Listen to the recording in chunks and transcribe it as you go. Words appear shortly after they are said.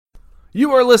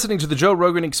You are listening to the Joe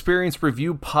Rogan Experience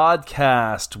Review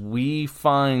Podcast. We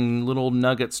find little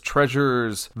nuggets,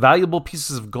 treasures, valuable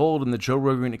pieces of gold in the Joe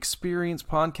Rogan Experience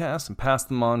Podcast and pass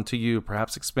them on to you,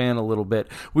 perhaps expand a little bit.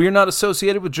 We are not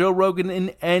associated with Joe Rogan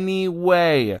in any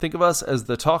way. Think of us as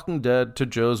the Talking Dead to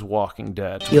Joe's Walking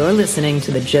Dead. You're listening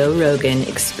to the Joe Rogan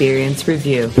Experience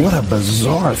Review. What a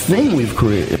bizarre thing we've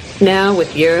created. Now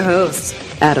with your hosts,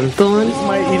 Adam Thorne. This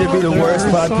might either be the worst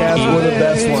podcast or the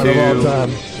best one of all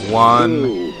time.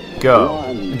 One, go.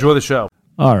 Enjoy the show.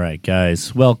 All right,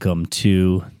 guys. Welcome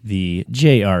to the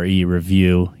JRE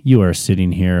Review. You are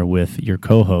sitting here with your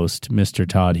co-host, Mr.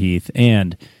 Todd Heath,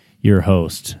 and your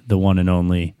host, the one and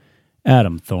only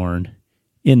Adam Thorne,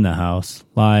 in the house,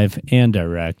 live and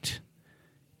direct,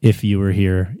 if you were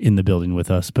here in the building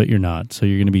with us, but you're not. So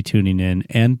you're going to be tuning in,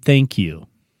 and thank you.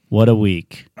 What a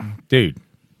week. Dude.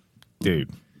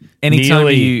 Anytime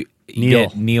you Neil.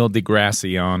 get Neil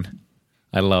deGrasse on,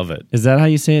 I love it. Is that how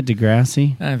you say it,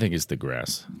 deGrasse? I think it's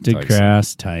deGrasse.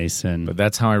 deGrasse Tyson. But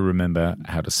that's how I remember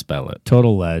how to spell it.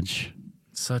 Total ledge.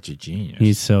 Such a genius.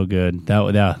 He's so good.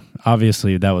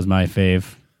 Obviously, that was my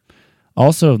fave.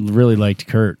 Also, really liked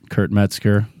Kurt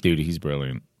Metzger. Dude, he's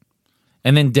brilliant.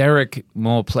 And then Derek,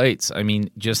 more plates. I mean,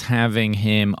 just having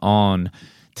him on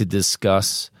to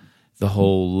discuss the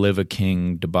whole Liver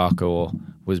King debacle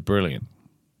was brilliant.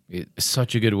 It's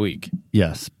such a good week.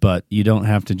 Yes, but you don't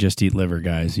have to just eat liver,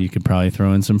 guys. You could probably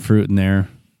throw in some fruit in there.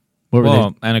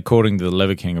 And according to the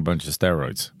Liver King, a bunch of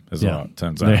steroids as well, it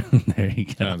turns out. There you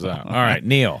go. Turns out. All right,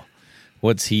 Neil,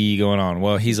 what's he going on?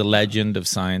 Well, he's a legend of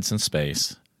science and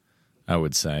space, I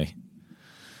would say.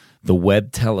 The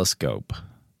Webb telescope.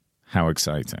 How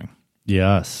exciting.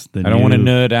 Yes. I don't want to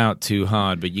nerd out too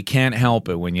hard, but you can't help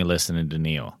it when you're listening to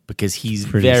Neil because he's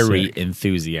very sick.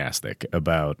 enthusiastic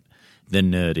about the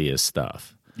nerdiest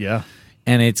stuff. Yeah.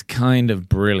 And it's kind of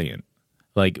brilliant.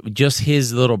 Like, just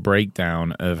his little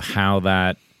breakdown of how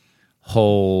that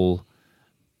whole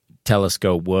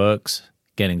telescope works,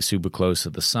 getting super close to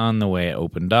the sun, the way it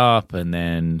opened up, and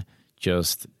then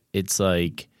just, it's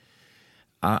like,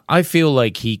 I feel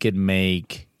like he could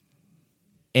make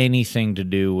anything to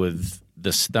do with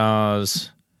the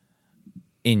stars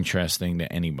interesting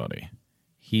to anybody.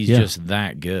 He's just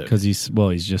that good. Because he's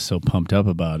just so pumped up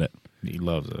about it. He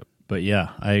loves it. But yeah,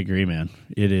 I agree, man.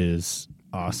 It is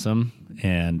awesome.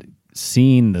 And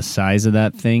seeing the size of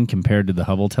that thing compared to the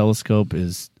Hubble telescope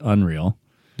is unreal.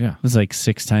 Yeah. It's like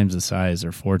 6 times the size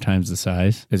or 4 times the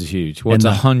size. It's huge. Well, it's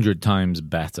 100 times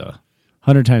better.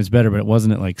 100 times better, but it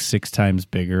wasn't it like 6 times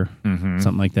bigger?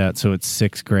 Something like that. So it's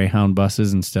 6 Greyhound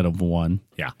buses instead of 1.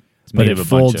 Yeah. But it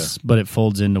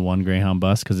folds into 1 Greyhound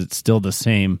bus because it's still the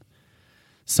same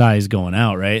size going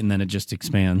out, right? And then it just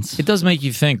expands. It does make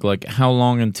you think, like, how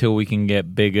long until we can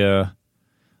get bigger,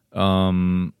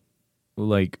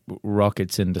 like,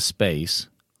 rockets into space?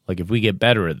 Like, if we get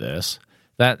better at this,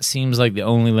 that seems like the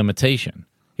only limitation.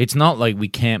 It's not like we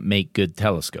can't make good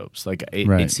telescopes. Like,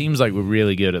 it seems like we're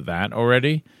really good at that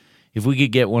already. If we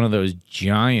could get one of those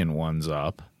giant ones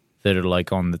up that are,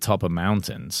 like, on the top of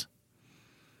mountains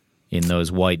in those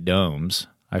white domes,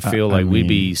 I feel like we'd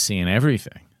be seeing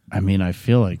everything. I mean, I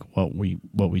feel like what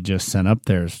we just sent up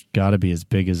there's got to be as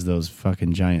big as those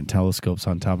fucking giant telescopes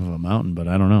on top of a mountain, but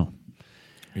I don't know.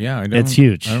 Yeah, it's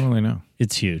huge. I don't really know.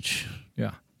 It's huge.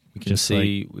 Yeah, we can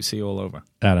we see all over.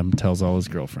 Adam tells all his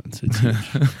girlfriends. It's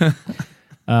huge.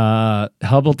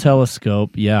 Hubble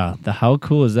telescope, yeah. How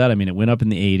cool is that? I mean, it went up in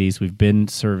the 80s. We've been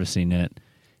servicing it.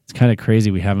 It's kind of crazy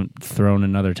we haven't thrown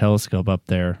another telescope up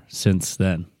there since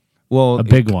then. Well, a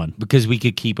big one. Because we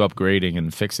could keep upgrading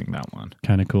and fixing that one.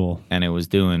 Kind of cool. And it was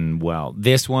doing well.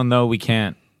 This one, though, we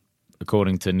can't,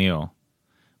 according to Neil,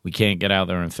 we can't get out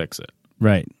there and fix it.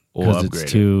 Right. Because it's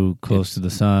too close to the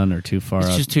sun or too far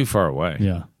It's up. just too far away.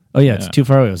 Yeah. Oh, yeah, it's too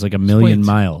far away. It was like 1,000,000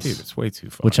 miles. Dude, it's way too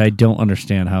far. Which I don't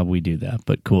understand how we do that,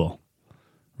 but cool.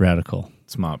 Radical.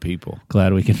 Smart people.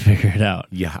 Glad we can figure it out.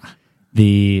 Yeah.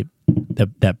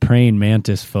 That praying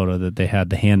mantis photo that they had,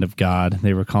 the hand of God,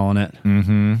 they were calling it,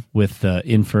 with the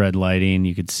infrared lighting,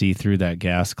 you could see through that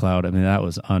gas cloud. I mean, that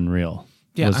was unreal.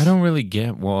 Yeah, I don't really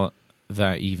get what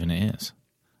that even is.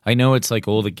 I know it's like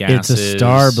all the gases. It's a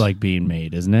star like being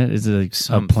made, isn't it? It's like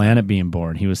a planet being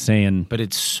born. He was saying, but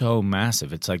it's so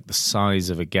massive. It's like the size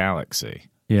of a galaxy.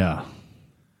 Yeah.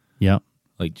 Yep.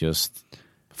 Like just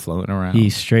floating around.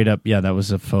 He straight up, that was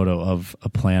a photo of a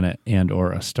planet and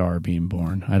or a star being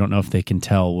born. I don't know if they can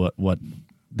tell what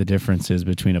the difference is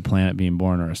between a planet being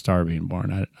born or a star being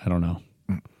born. I don't know.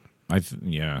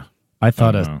 I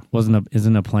thought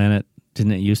isn't a planet,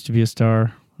 didn't it used to be a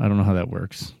star? I don't know how that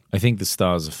works. I think the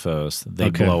stars are first.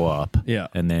 They blow up. Yeah.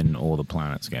 And then all the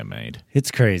planets get made. It's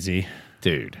crazy.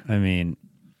 Dude. I mean,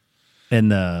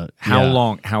 and How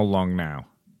long now?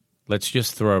 Let's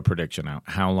just throw a prediction out.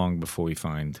 How long before we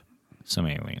find some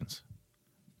aliens?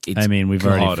 I mean, we've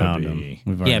already gotta found be.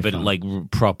 them. Yeah, but like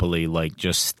properly, like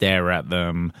just stare at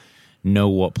them, know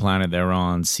what planet they're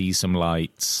on, see some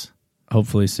lights.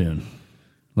 Hopefully soon.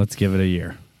 Let's give it a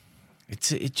year.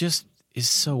 It just is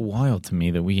so wild to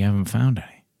me that we haven't found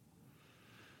any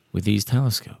with these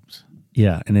telescopes.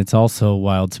 Yeah, and it's also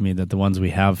wild to me that the ones we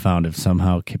have found have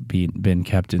somehow been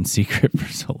kept in secret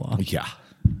for so long. Yeah,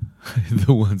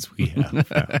 the ones we have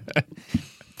found.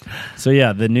 So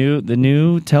yeah, the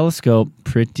new telescope,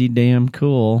 pretty damn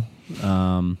cool.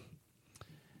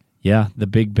 Yeah, the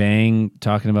Big Bang.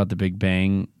 Talking about the Big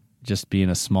Bang just being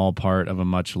a small part of a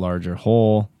much larger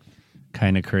whole,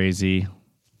 kind of crazy.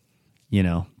 You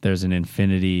know, there's an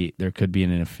infinity. There could be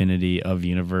an infinity of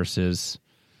universes.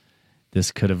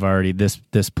 This could have already this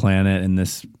planet and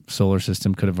this solar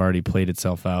system could have already played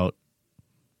itself out.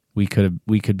 We could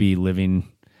be living.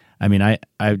 I mean,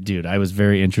 I was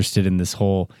very interested in this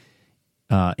whole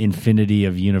infinity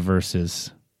of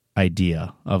universes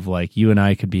idea of like you and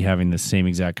I could be having the same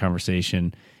exact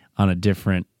conversation on a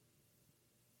different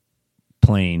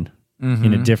plane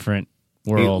in a different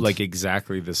world, like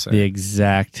exactly the same, the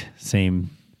exact same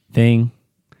thing.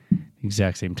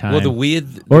 Exact same time. Well,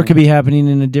 or it could be happening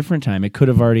in a different time. It could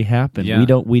have already happened. Yeah.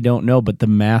 We don't know, but the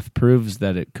math proves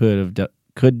that it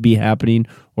could be happening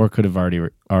or could have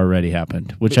already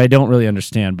happened, which I don't really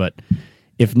understand. But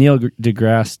if Neil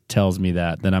deGrasse tells me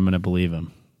that, then I'm going to believe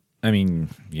him. I mean,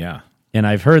 yeah. And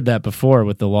I've heard that before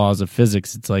with the laws of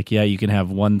physics. It's like, yeah, you can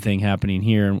have one thing happening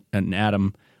here, an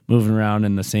atom moving around,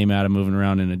 and the same atom moving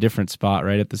around in a different spot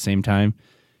right at the same time.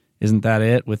 Isn't that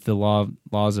it with the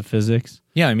laws of physics?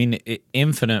 Yeah, I mean,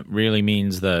 infinite really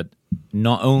means that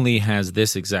not only has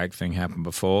this exact thing happened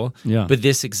before, but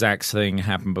this exact thing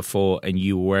happened before and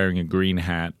you were wearing a green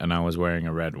hat and I was wearing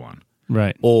a red one.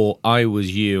 Right. Or I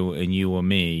was you and you were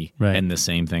me right. and the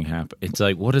same thing happened. It's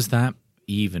like, what does that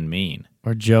even mean?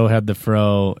 Or Joe had the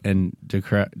fro and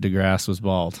deGrasse was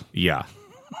bald. Yeah.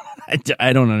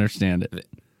 I don't understand it.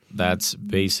 That's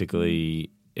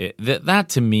basically it. That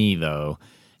to me, though,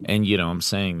 and you know, I'm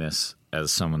saying this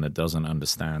as someone that doesn't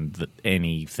understand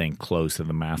anything close to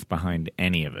the math behind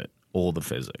any of it, all the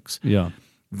physics. Yeah.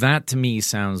 That to me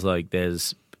sounds like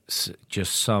there's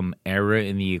just some error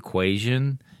in the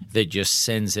equation that just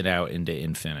sends it out into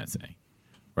infinity,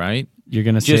 right? You're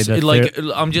going to say that like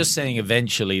I'm just saying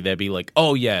eventually they'll be like,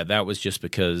 oh yeah, that was just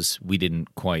because we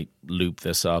didn't quite loop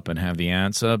this up and have the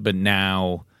answer, but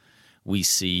now we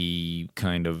see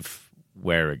kind of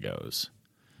where it goes.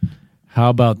 How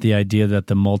about the idea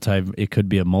that it could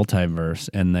be a multiverse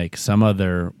and like some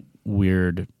other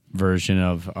weird version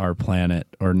of our planet,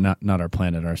 or not our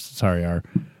planet,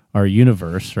 our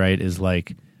universe, right, is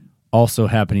like also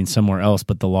happening somewhere else,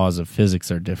 but the laws of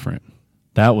physics are different.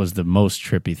 That was the most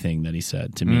trippy thing that he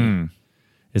said to me.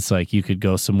 It's like you could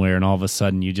go somewhere and all of a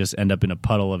sudden you just end up in a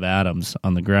puddle of atoms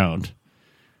on the ground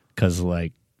because,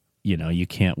 like, you know, you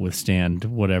can't withstand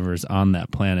whatever's on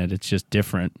that planet. It's just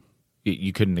different.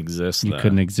 You couldn't exist there. You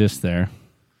couldn't exist there.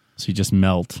 So you just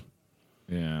melt.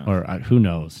 Yeah. Or who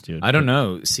knows, dude? I don't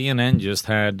know. CNN just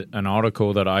had an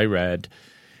article that I read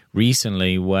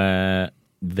recently where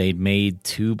they made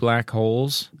 2 black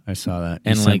holes. I saw that.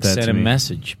 And like sent a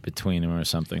message between them or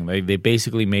something. They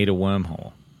basically made a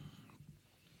wormhole.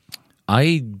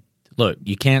 Look,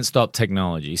 you can't stop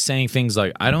technology. Saying things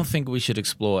like, I don't think we should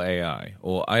explore AI,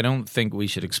 or I don't think we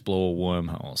should explore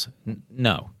wormholes.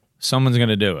 No. Someone's going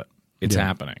to do it. It's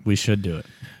happening. We should do it.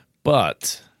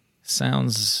 But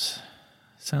sounds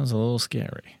a little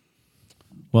scary.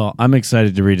 Well, I'm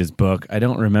excited to read his book. I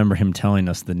don't remember him telling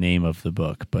us the name of the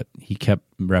book, but he kept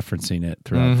referencing it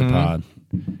throughout the pod.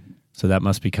 So that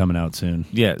must be coming out soon.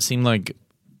 Yeah, it seemed like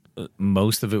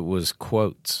most of it was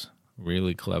quotes,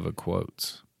 really clever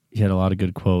quotes. He had a lot of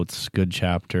good quotes, good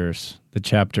chapters.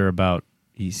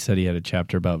 He said he had a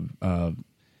chapter about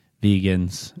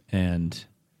vegans, and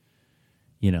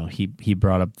you know, he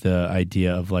brought up the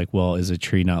idea of like, well, is a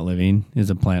tree not living?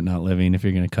 Is a plant not living? If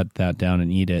you're going to cut that down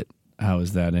and eat it, how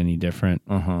is that any different?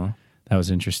 That was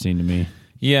interesting to me.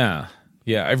 Yeah.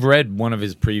 I've read one of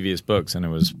his previous books, and it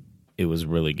was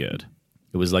really good.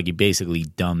 It was like he basically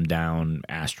dumbed down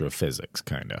astrophysics,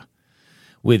 kind of,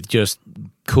 with just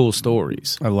cool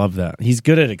stories. I love that. He's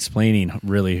good at explaining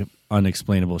really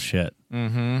unexplainable shit.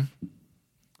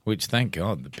 Which, thank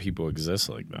God, that people exist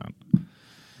like that.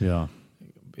 Yeah.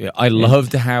 Yeah, I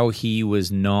loved how he was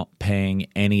not paying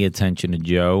any attention to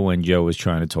Joe when Joe was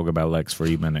trying to talk about Lex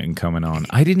Friedman and coming on.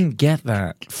 I didn't get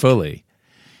that fully.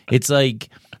 It's like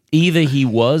either he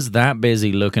was that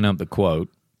busy looking up the quote,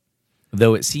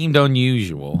 though it seemed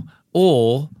unusual,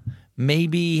 or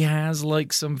maybe he has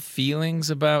like some feelings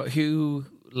about who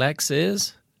Lex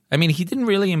is. I mean, he didn't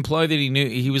really imply that he knew.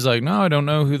 He was like, no, I don't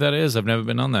know who that is. I've never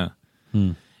been on there.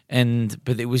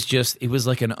 But it was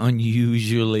like an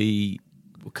unusually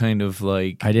kind of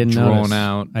like drawn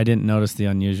out. I didn't notice the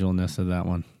unusualness of that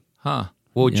one. Huh.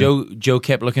 Well, yeah. Joe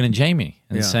kept looking at Jamie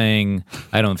and saying,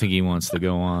 "I don't think he wants to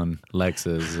go on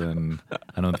Lex's, and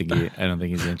I don't think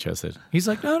he's interested." He's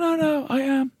like, "No, I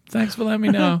am. Thanks for letting me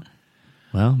know."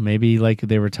 Well, maybe like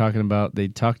they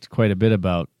talked quite a bit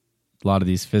about a lot of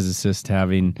these physicists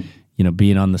having,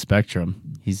 being on the spectrum.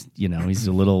 He's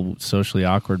a little socially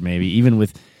awkward, maybe even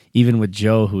with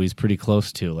Joe, who he's pretty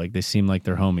close to. Like they seem like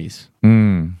they're homies.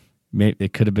 Maybe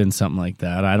it could have been something like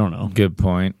that. I don't know. Good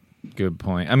point.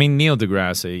 I mean, Neil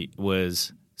deGrasse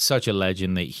was such a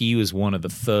legend that he was one of the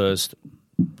first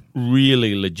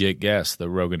really legit guests that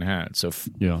Rogan had. So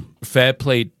fair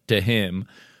play to him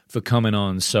for coming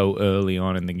on so early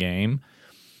on in the game.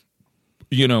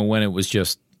 When it was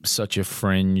just such a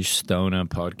fringe stoner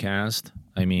podcast.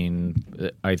 I mean,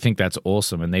 I think that's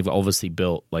awesome. And they've obviously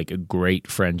built like a great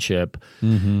friendship.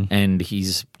 And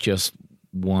he's just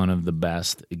one of the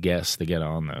best guests to get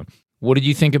on there. What did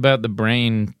you think about the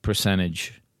brain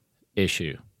percentage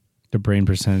issue? The brain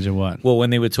percentage of what? Well, when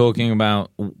they were talking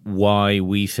about why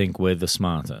we think we're the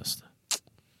smartest,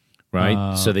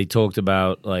 right? So they talked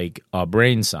about like our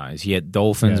brain size. Yet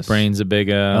dolphins' brains are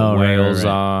bigger, whales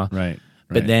are. Right.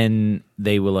 But then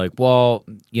they were like, well,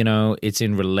 it's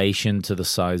in relation to the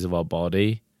size of our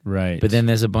body. Right. But then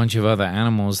there's a bunch of other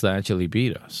animals that actually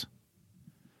beat us.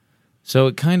 So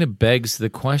it kind of begs the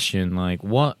question, like,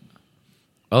 what,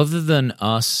 other than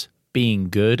us being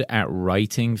good at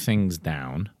writing things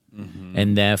down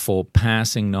and therefore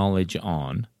passing knowledge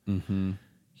on,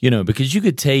 because you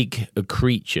could take a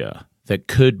creature that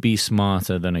could be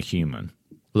smarter than a human.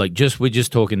 Like, we're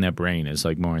just talking their brain is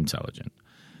like more intelligent.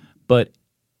 But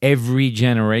every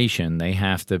generation, they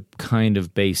have to kind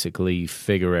of basically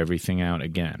figure everything out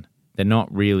again. They're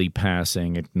not really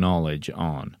passing knowledge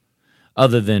on,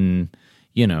 other than,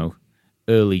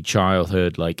 early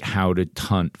childhood, like how to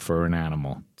hunt for an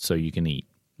animal so you can eat.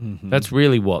 That's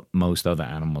really what most other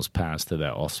animals pass to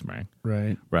their offspring.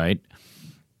 Right?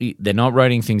 They're not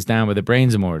writing things down, but their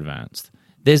brains are more advanced.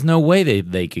 There's no way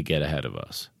they could get ahead of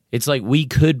us. It's like we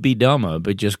could be dumber,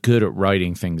 but just good at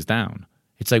writing things down.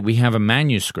 It's like we have a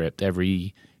manuscript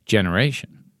every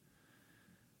generation.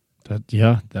 I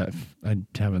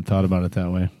haven't thought about it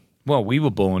that way. Well, we were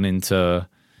born into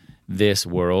this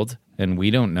world, and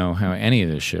we don't know how any of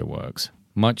this shit works.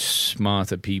 Much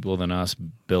smarter people than us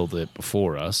built it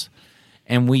before us,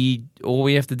 and all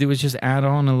we have to do is just add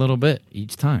on a little bit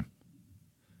each time.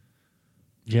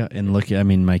 Yeah, and look, I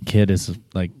mean, my kid is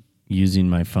like using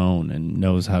my phone and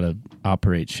knows how to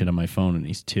operate shit on my phone, and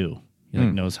he's 2. He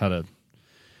knows how to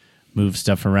move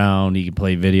stuff around. He can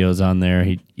play videos on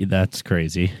there. That's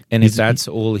crazy. And if that's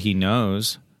all he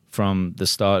knows from the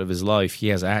start of his life, he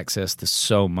has access to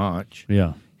so much.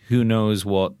 Yeah. Who knows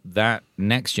what that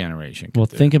next generation can do.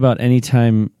 Think about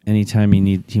anytime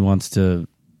he wants to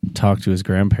talk to his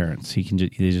grandparents, they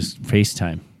just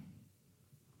FaceTime.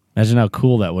 Imagine how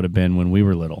cool that would have been when we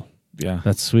were little. Yeah.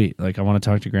 That's sweet. Like, I want to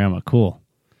talk to grandma. Cool.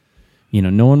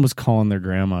 No one was calling their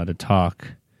grandma to talk.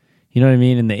 You know what I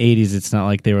mean? In the 80s, it's not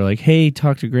like they were like, hey,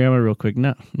 talk to grandma real quick.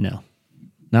 No.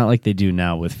 Not like they do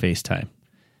now with FaceTime.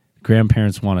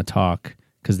 Grandparents want to talk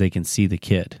because they can see the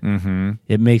kid.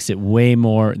 It makes it way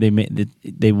more,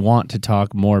 they want to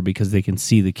talk more because they can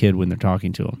see the kid when they're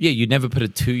talking to them. Yeah, you'd never put a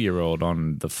 2-year-old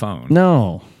on the phone.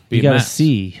 No. You got to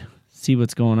see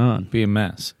what's going on. Be a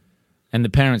mess. And the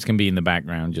parents can be in the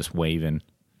background just waving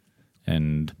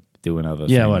and doing other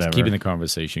things. Whatever. Keeping the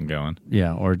conversation going.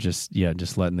 Yeah, or just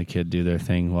letting the kid do their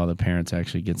thing while the parents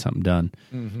actually get something done.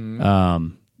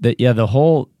 The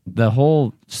whole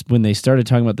when they started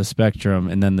talking about the spectrum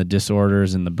and then the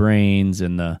disorders in the brains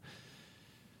and the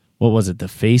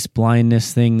face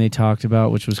blindness thing they talked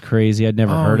about, which was crazy. I'd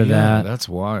never heard of that. That's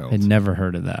wild. I'd never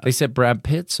heard of that. They said Brad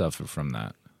Pitt suffered from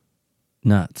that.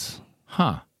 Nuts.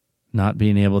 Huh. Not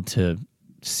being able to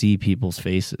see people's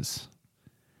faces.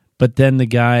 But then the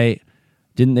guy,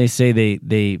 didn't they say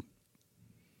they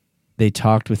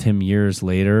talked with him years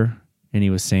later, and he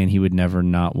was saying he would never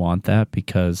not want that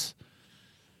because,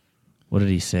 what did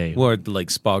he say? Well, it like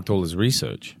sparked all his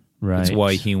research. Right. That's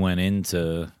why he went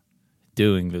into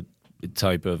doing the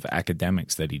type of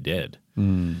academics that he did.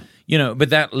 But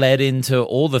that led into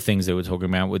all the things they were talking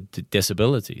about with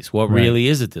disabilities. What really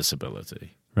is a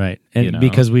disability? Right. And You know?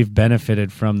 because we've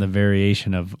benefited from the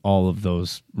variation of all of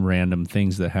those random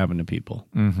things that happen to people,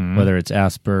 whether it's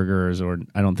Asperger's or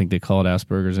I don't think they call it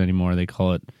Asperger's anymore. They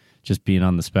call it just being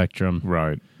on the spectrum.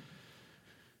 Right.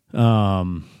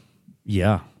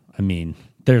 Yeah. I mean,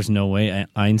 there's no way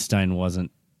Einstein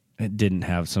didn't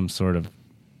have some sort of,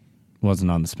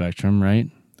 wasn't on the spectrum, right?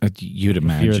 You'd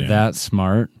imagine. If you're that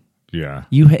smart, Yeah.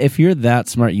 if you're that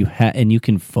smart, and you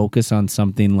can focus on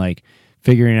something like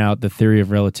figuring out the theory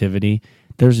of relativity,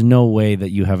 there's no way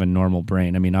that you have a normal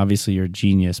brain. I mean, obviously you're a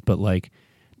genius, but like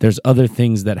there's other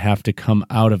things that have to come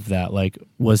out of that. Like,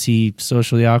 was he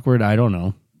socially awkward? I don't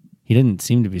know. He didn't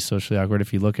seem to be socially awkward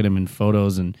if you look at him in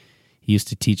photos, and he used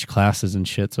to teach classes and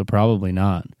shit, so probably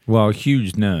not. Well,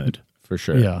 huge nerd, for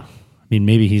sure. Yeah. I mean,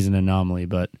 maybe he's an anomaly,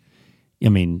 but I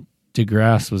mean,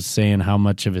 deGrasse was saying how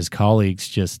much of his colleagues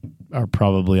just are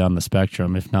probably on the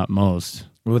spectrum, if not most.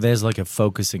 Well, there's like a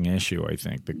focusing issue, I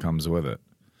think, that comes with it.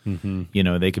 Mm-hmm. You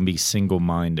know, they can be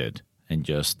single-minded and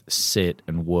just sit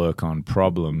and work on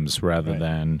problems rather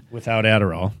than... Without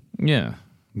Adderall. Yeah.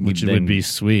 Which would be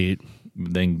sweet.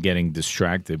 Then getting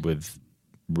distracted with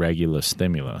regular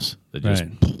stimulus. That just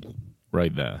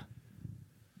right there.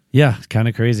 Yeah, kind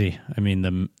of crazy. I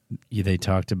mean, they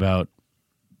talked about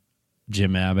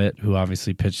Jim Abbott, who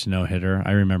obviously pitched a no-hitter.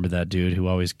 I remember that dude who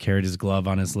always carried his glove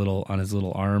on his little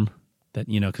arm, that,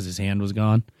 you know, because his hand was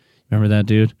gone. Remember that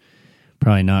dude?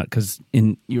 Probably not, because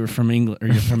you were from England, or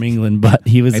you're from England. But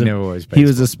he was he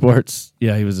was a sports.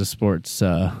 Yeah, he was a sports.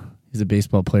 He's a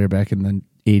baseball player back in the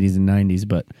 80s and 90s.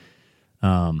 But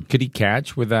could he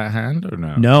catch with that hand or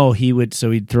no? No, he would.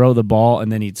 So he'd throw the ball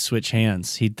and then he'd switch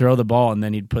hands. He'd throw the ball and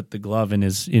then he'd put the glove in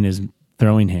his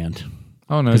throwing hand.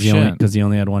 Oh no, shit! Because he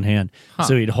only had one hand,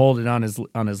 so he'd hold it on his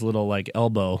little like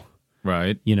elbow,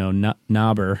 right? You know,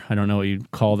 knobber. I don't know what you'd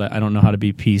call that. I don't know how to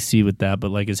be PC with that, but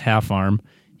like his half arm,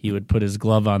 he would put his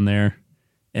glove on there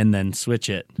and then switch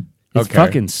it. It's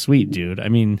fucking sweet, dude. I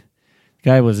mean, the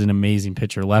guy was an amazing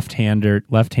pitcher,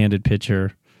 left-handed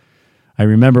pitcher. I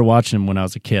remember watching him when I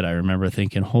was a kid. I remember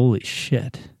thinking, holy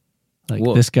shit. Like,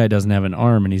 this guy doesn't have an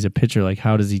arm, and he's a pitcher. Like,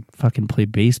 how does he fucking play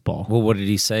baseball? Well, what did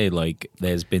he say? Like,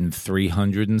 there's been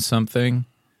 300 and something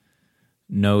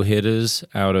no-hitters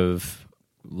out of,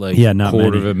 like, not quarter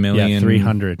many. of a million? Yeah,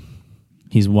 300.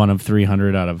 He's one of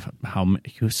 300 out of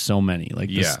so many. Like,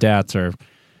 the stats are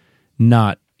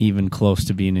not even close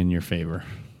to being in your favor.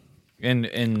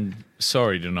 And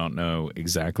sorry to not know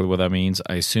exactly what that means.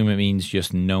 I assume it means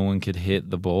just no one could hit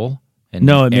the ball. And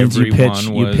no, it means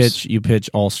you pitch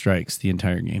all strikes the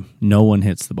entire game. No one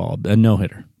hits the ball. A no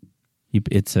hitter.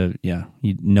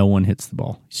 No one hits the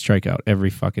ball. You strike out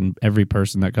every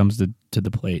person that comes to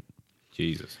the plate.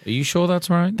 Jesus, are you sure that's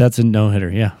right? That's a no hitter.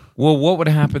 Yeah. Well, what would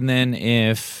happen then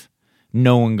if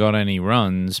no one got any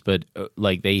runs, but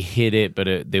like they hit it,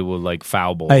 but they were like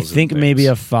foul balls? I think maybe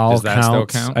a foul counts. Does that still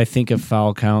count? I think a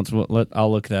foul counts. Well,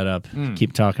 I'll look that up.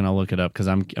 Keep talking. I'll look it up because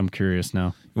I'm curious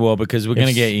now. Well, because we're going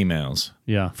to get emails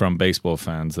from baseball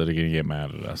fans that are going to get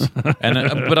mad at us.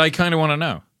 But I kind of want to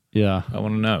know. Yeah. I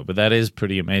want to know. But that is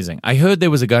pretty amazing. I heard there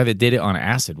was a guy that did it on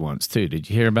acid once, too. Did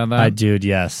you hear about that?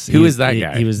 Yes. Who is that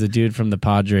guy? He was the dude from the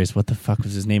Padres. What the fuck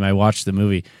was his name? I watched the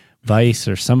movie. Vice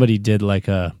or somebody did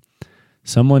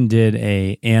someone did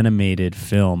a animated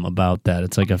film about that.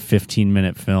 It's like a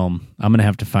 15-minute film. I'm going to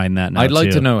have to find that now, I'd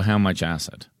like to know how much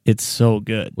acid. It's so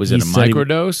good. Was it a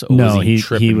microdose? Or no, was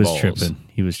he was balls? tripping.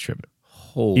 He was tripping.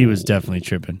 Oh, he was definitely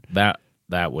tripping. That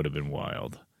would have been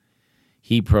wild.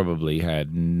 He probably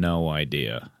had no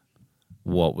idea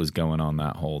what was going on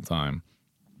that whole time.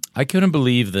 I couldn't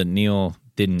believe that Neil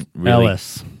didn't really...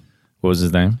 Ellis. What was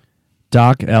his name?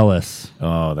 Doc Ellis.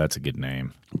 Oh, that's a good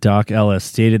name. Doc Ellis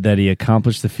stated that he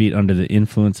accomplished the feat under the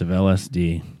influence of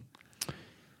LSD.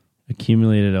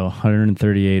 Accumulated a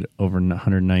 138 over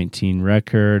 119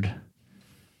 record.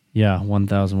 Yeah,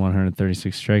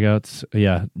 1,136 strikeouts.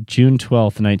 Yeah, June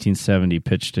 12th, 1970,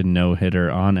 pitched a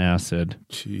no-hitter on acid.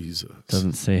 Jesus.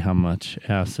 Doesn't say how much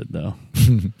acid, though.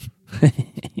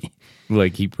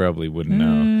 Like, he probably wouldn't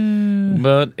know.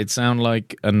 But it sounded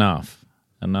like enough.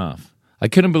 I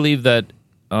couldn't believe that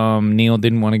Neil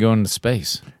didn't want to go into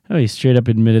space. Oh, he straight up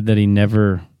admitted that he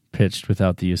never pitched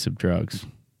without the use of drugs.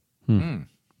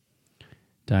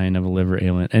 Dying of a liver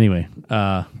ailment. Anyway.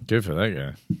 Good for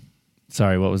that guy.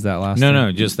 Sorry, what was that last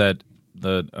No, just that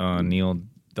Neil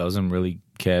doesn't really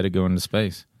care to go into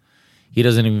space. He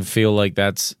doesn't even feel like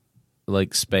that's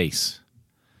like space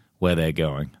where they're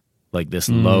going. Like this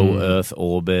low Earth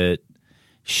orbit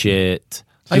shit.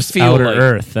 I feel outer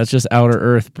Earth. That's just outer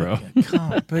Earth, bro.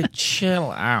 But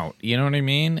chill out. You know what I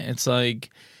mean? It's like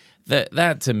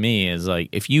that to me is like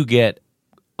if you get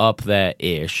up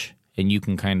there-ish and you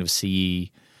can kind of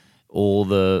see all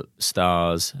the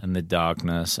stars and the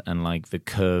darkness and like the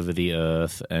curve of the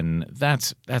earth, and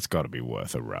that's got to be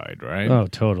worth a ride, right? Oh,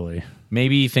 totally.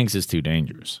 Maybe he thinks it's too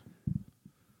dangerous.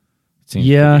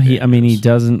 Yeah, he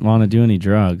doesn't want to do any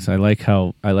drugs. I like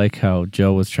how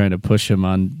Joe was trying to push him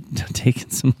on taking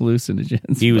some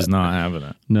hallucinogens. He was not having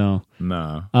it. No.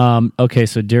 No. Okay,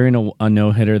 so during a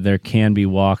no-hitter, there can be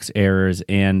walks, errors,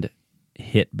 and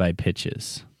hit by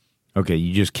pitches. Okay,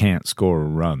 you just can't score a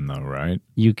run, though, right?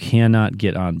 You cannot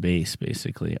get on base,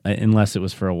 basically, unless it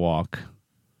was for a walk.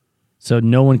 So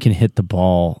no one can hit the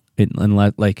ball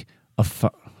unless, like,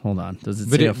 hold on. Does it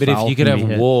say a but foul if you could can be have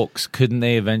hit? walks, couldn't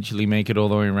they eventually make it all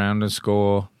the way around and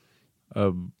score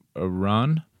a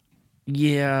run?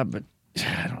 Yeah, but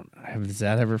I don't. Has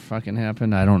that ever fucking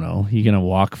happened? I don't know. You gonna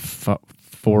walk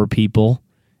 4 people,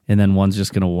 and then one's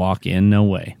just gonna walk in? No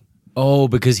way. Oh,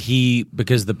 because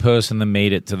the person that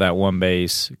made it to that one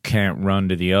base can't run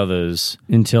to the others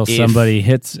Until somebody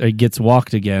hits or gets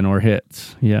walked again or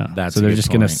hits. Yeah. That's so a they're good just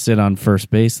going to point. sit on first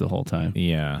base the whole time.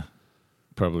 Yeah,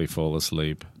 probably fall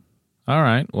asleep. All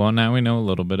right, well, now we know a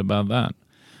little bit about that.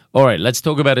 All right, let's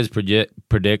talk about his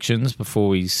predictions before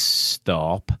we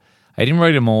stop. I didn't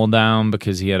write them all down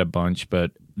because he had a bunch,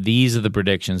 but these are the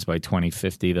predictions by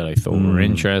 2050 that I thought were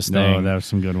interesting. No, that was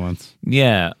some good ones.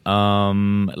 Yeah.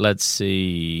 Let's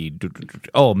see.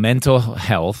 Oh, mental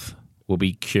health will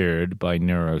be cured by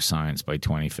neuroscience by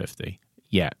 2050.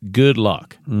 Yeah. Good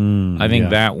luck. I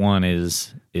think that one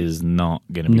is not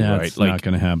going to be right. It's not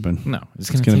going to happen. No,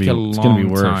 it's going to take a long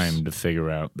worse. time to figure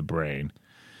out the brain.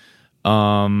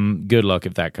 Good luck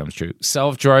if that comes true.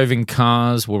 Self-driving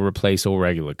cars will replace all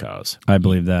regular cars. I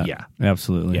believe that. Yeah.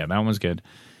 Absolutely. Yeah, that one's good.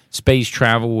 Space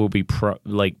travel will be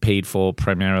paid for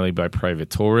primarily by private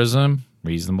tourism.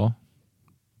 Reasonable.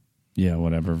 Yeah,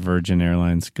 whatever. Virgin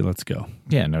Airlines, let's go.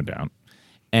 Yeah, no doubt.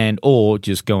 Or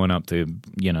just going up to,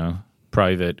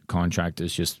 private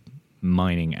contractors just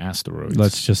mining asteroids.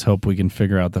 Let's just hope we can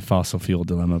figure out the fossil fuel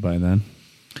dilemma by then.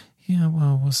 Yeah,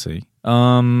 well, we'll see.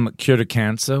 Cure to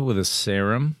cancer with a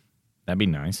serum. That'd be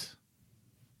nice.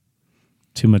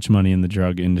 Too much money in the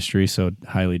drug industry, so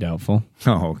highly doubtful.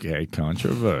 Oh, okay,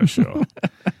 controversial.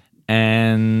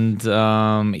 And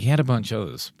he had a bunch of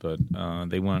others, but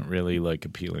they weren't really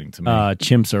appealing to me.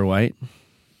 Chimps are white.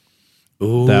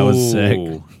 Ooh, that was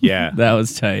sick. Yeah, that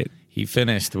was tight. He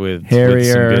finished with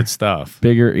Hairier, some good stuff.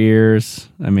 Bigger ears.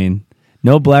 I mean,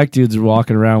 no black dudes are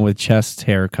walking around with chest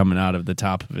hair coming out of the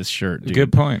top of his shirt. Dude.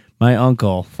 Good point. My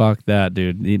uncle, fuck that,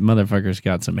 dude. The motherfucker's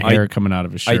got some hair coming out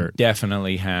of his shirt. I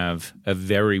definitely have a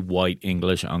very white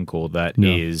English uncle that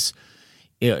is,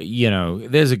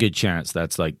 there's a good chance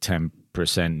that's like 10%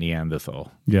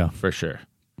 Neanderthal. Yeah. For sure.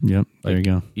 Yep. There you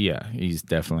go. Yeah, he's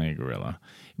definitely a gorilla.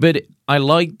 But I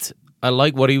liked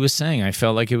what he was saying. I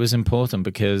felt like it was important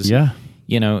because it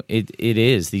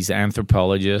is. These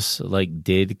anthropologists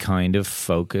did kind of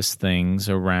focus things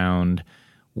around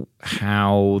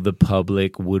how the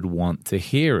public would want to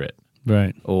hear it.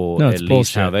 Right. Or at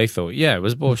least how they thought. Yeah, it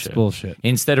was bullshit. It's bullshit.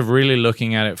 Instead of really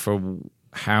looking at it for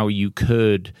how you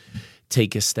could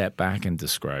take a step back and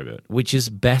describe it, which is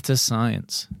better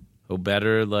science or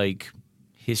better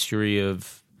history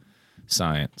of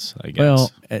science, I guess.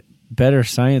 Well, better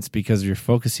science because you're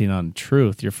focusing on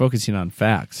truth. You're focusing on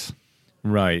facts.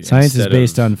 Right. Science is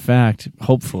based on fact,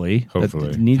 hopefully. Hopefully.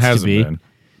 It needs Hasn't to be. been.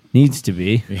 Needs to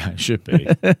be. Yeah, it should be.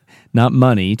 Not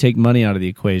money. You take money out of the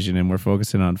equation and we're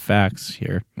focusing on facts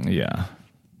here. Yeah.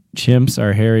 Chimps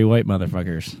are hairy white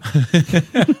motherfuckers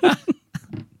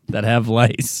that have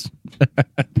lice.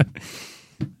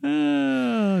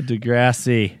 Oh,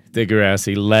 deGrasse.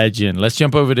 deGrasse, legend. Let's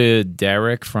jump over to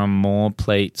Derek from More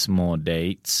Plates, More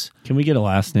Dates. Can we get a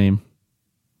last name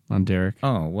on Derek?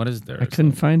 Oh, what is Derek? I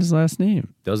couldn't find his last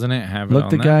name. Doesn't it have it Look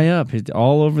on the there? guy up. He's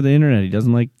all over the internet. He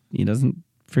doesn't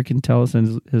freaking tell us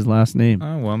his last name.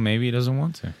 Oh, well, maybe he doesn't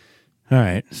want to. All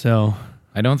right, so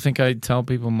I don't think I'd tell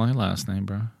people my last name,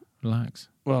 bro. Relax.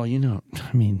 well,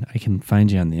 I can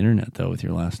find you on the internet though with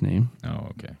your last name. Oh,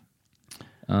 okay.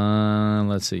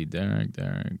 Let's see. Derek.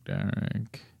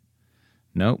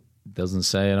 Nope. Doesn't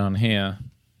say it on here.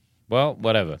 Well,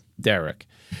 whatever. Derek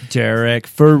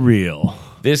for real.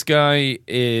 This guy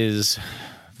is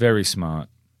very smart.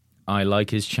 I like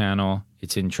his channel.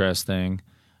 It's interesting.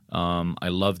 I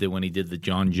loved it when he did the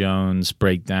John Jones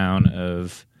breakdown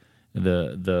of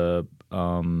the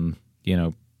PDs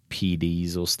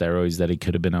or steroids that he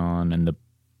could have been on and the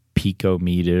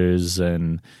picometers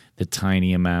and the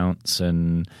tiny amounts.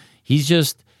 And he's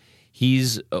just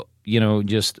a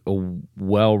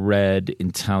well-read,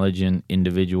 intelligent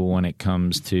individual when it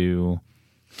comes to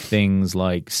things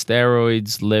like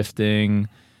steroids, lifting,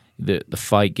 the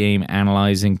fight game,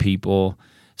 analyzing people.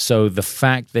 So the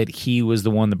fact that he was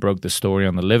the one that broke the story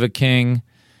on the Liver King,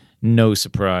 no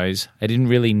surprise. I didn't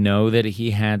really know that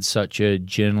he had such a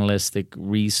journalistic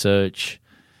research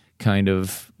kind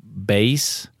of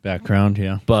base. Background,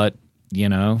 yeah. But,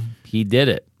 he did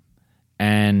it.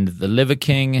 And the Liver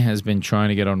King has been trying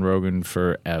to get on Rogan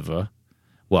forever.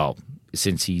 Well,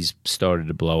 since he's started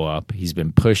to blow up. He's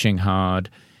been pushing hard.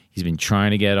 He's been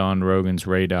trying to get on Rogan's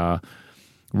radar.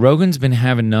 Rogan's been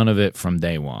having none of it from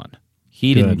day one.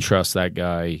 He didn't trust that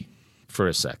guy for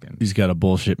a second. He's got a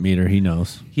bullshit meter. He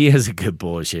knows. He has a good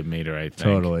bullshit meter, I think.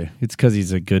 Totally. It's because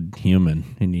he's a good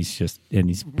human, and he's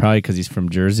probably because he's from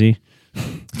Jersey.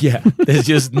 Yeah, there's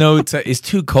just no. It's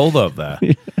too cold up there.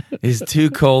 It's too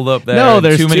cold up there. No,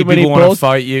 there's too many people want to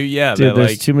fight you. Yeah, dude,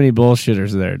 there's too many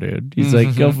bullshitters there, dude. He's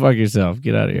like, go fuck yourself.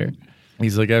 Get out of here.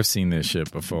 He's like, I've seen this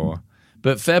shit before.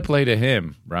 But fair play to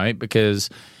him, right? Because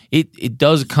it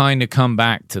does kind of come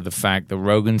back to the fact that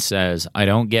Rogan says, I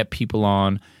don't get people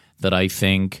on that I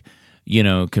think,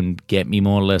 can get me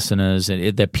more listeners.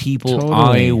 And they're people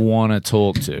I want to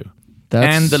talk to.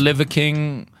 And the Liver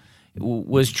King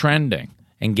was trending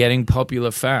and getting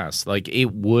popular fast. Like,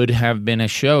 it would have been a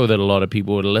show that a lot of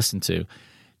people would have listened to.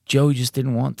 Joe just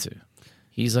didn't want to.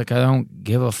 He's like, I don't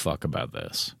give a fuck about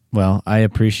this. Well, I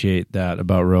appreciate that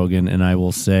about Rogan, and I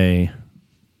will say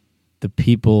the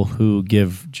people who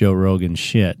give Joe Rogan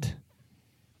shit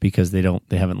because they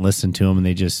haven't listened to him and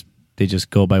they just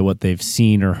go by what they've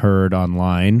seen or heard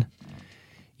online,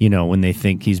 when they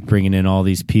think he's bringing in all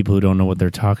these people who don't know what they're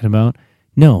talking about.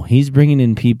 No, he's bringing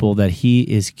in people that he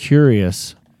is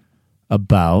curious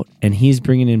about, and he's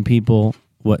bringing in people,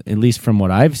 at least from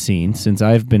what I've seen since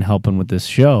I've been helping with this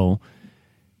show,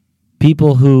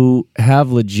 people who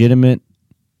have legitimate,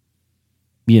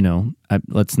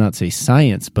 let's not say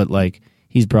science, but like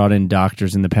he's brought in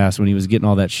doctors in the past when he was getting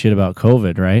all that shit about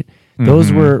COVID, right? Mm-hmm.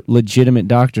 Those were legitimate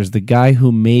doctors. The guy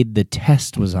who made the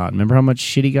test was on. Remember how much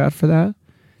shit he got for that?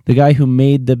 The guy who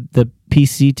made the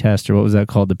PC test, or what was that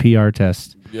called? The PR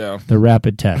test. Yeah. The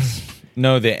rapid test.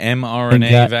 No, the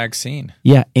mRNA vaccine.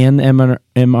 Yeah, and the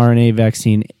mRNA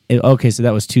vaccine. Okay, so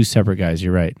that was two separate guys.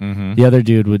 You're right. Mm-hmm. The other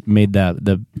dude made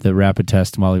the rapid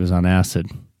test while he was on acid.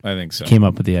 I think so. Came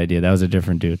up with the idea. That was a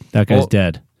different dude. That guy's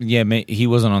dead. Yeah, he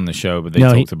wasn't on the show, but they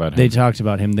talked about him. They talked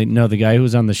about him. The guy who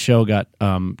was on the show got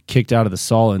kicked out of the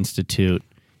Saul Institute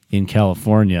in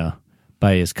California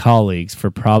by his colleagues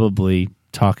for probably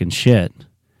talking shit,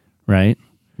 right?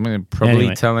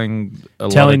 Probably telling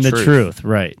the truth,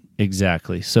 right?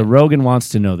 Exactly. So Rogan wants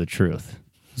to know the truth.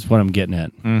 That's what I'm getting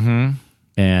at. Mm-hmm.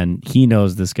 And he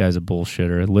knows this guy's a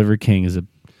bullshitter. Liver King is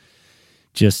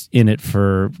just in it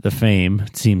for the fame,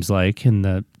 it seems like,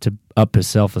 and to up his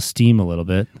self-esteem a little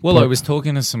bit. Well, I was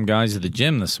talking to some guys at the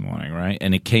gym this morning, right?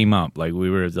 And it came up. Like, we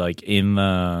were, like, in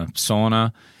the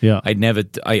sauna. Yeah.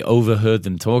 I overheard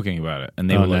them talking about it. And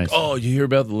they were like, nice. oh, you hear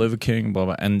about the Liver King, blah,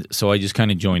 blah. And so I just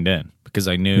kind of joined in because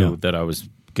I knew that I was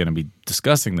going to be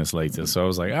discussing this later. So I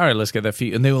was like, all right, let's get that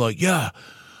feed. And they were like, yeah,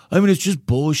 I mean, it's just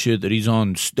bullshit that he's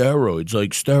on steroids. Like,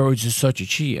 steroids is such a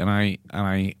cheat. And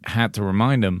I had to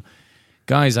remind him,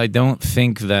 guys, I don't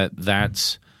think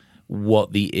that's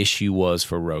what the issue was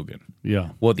for Rogan. Yeah.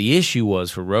 What the issue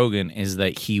was for Rogan is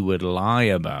that he would lie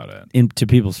about it. To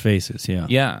people's faces, yeah.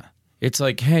 Yeah. It's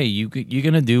like, hey, you're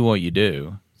going to do what you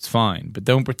do. It's fine. But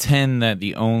don't pretend that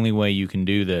the only way you can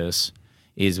do this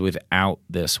is without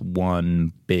this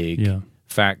one big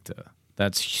factor.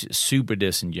 That's super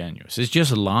disingenuous. It's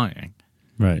just lying.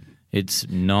 Right. It's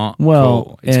not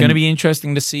cool. It's going to be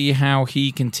interesting to see how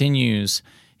he continues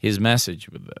his message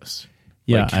with this.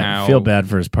 Yeah, I feel bad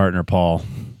for his partner, Paul.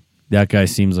 That guy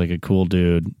seems like a cool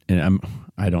dude. And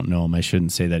I don't know him. I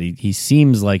shouldn't say that. He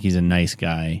seems like he's a nice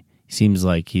guy. He seems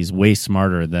like he's way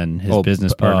smarter than his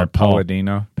business partner,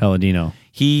 Palladino.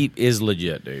 He is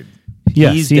legit, dude.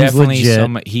 Yeah, he's definitely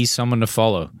he's someone to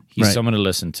follow. He's someone to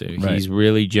listen to. Right. He's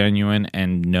really genuine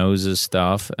and knows his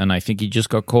stuff. And I think he just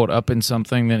got caught up in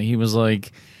something that he was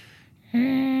like,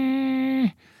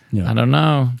 I don't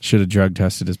know. Should have drug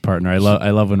tested his partner. I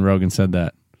love when Rogan said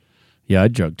that. Yeah,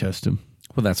 I'd drug test him.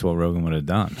 Well, that's what Rogan would have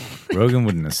done. Rogan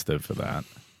wouldn't have stood for that.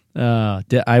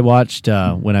 I watched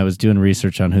when I was doing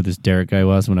research on who this Derek guy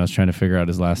was when I was trying to figure out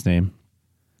his last name.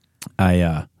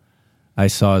 I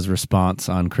saw his response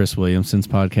on Chris Williamson's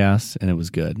podcast, and it was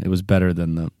good. It was better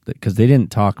than because they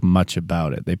didn't talk much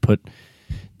about it. They put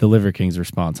the Liver King's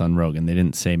response on Rogan. They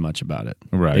didn't say much about it.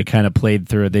 Right. They kind of played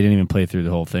through it. They didn't even play through the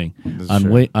whole thing.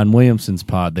 On Williamson's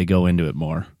pod, they go into it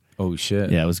more. Oh, shit.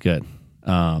 Yeah, it was good.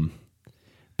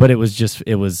 But it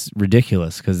was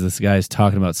ridiculous because this guy's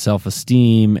talking about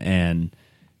self-esteem and,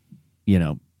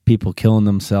 people killing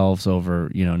themselves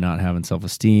over, not having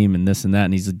self-esteem and this and that.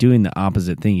 And he's doing the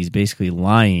opposite thing. He's basically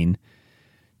lying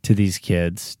to these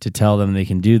kids to tell them they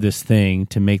can do this thing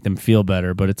to make them feel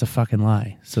better, but it's a fucking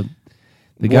lie. So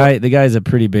the guy's a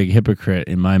pretty big hypocrite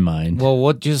in my mind. Well,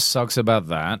 what just sucks about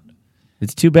that?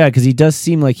 It's too bad because he does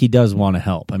seem like he does want to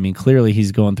help. I mean, clearly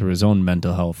he's going through his own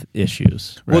mental health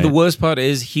issues. Right? Well, the worst part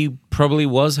is he probably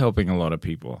was helping a lot of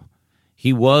people.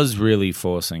 He was really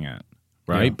forcing it,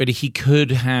 right? Yeah. But he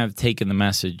could have taken the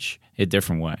message a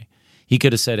different way. He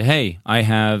could have said, hey, I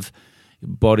have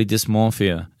body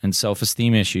dysmorphia and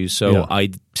self-esteem issues, so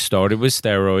I started with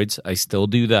steroids. I still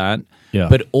do that. Yeah.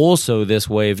 But also this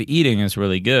way of eating is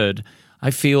really good.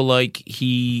 I feel like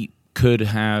he could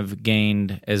have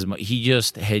gained as much. He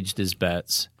just hedged his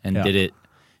bets and did it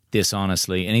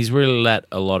dishonestly, and he's really let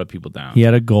a lot of people down. He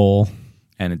had a goal.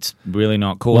 And it's really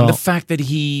not cool. Well, and the fact that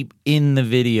he, in the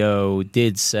video,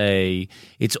 did say,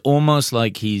 it's almost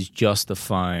like he's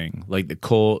justifying, like the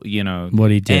call, what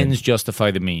he did. Ends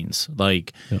justify the means.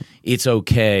 Like, it's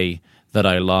okay that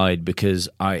I lied because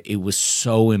it was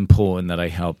so important that I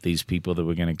helped these people that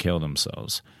were going to kill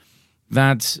themselves.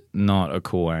 That's not a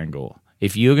cool angle.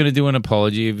 If you're going to do an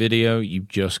apology video, you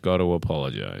just got to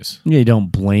apologize. Yeah, you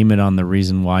don't blame it on the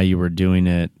reason why you were doing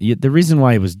it. The reason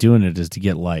why he was doing it is to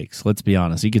get likes. Let's be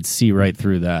honest. You could see right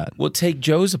through that. Well, take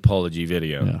Joe's apology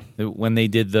video when they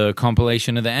did the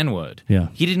compilation of the N-word. Yeah.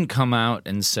 He didn't come out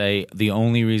and say, the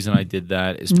only reason I did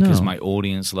that is because my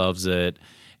audience loves it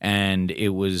and it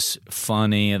was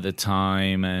funny at the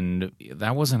time. And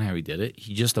that wasn't how he did it.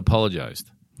 He just apologized.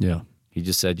 Yeah. He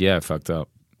just said, I fucked up.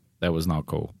 That was not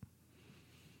cool.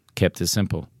 Kept it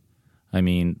simple. I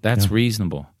mean, that's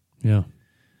reasonable. Yeah,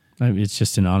 it's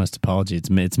just an honest apology.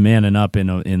 It's manning up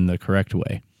in the correct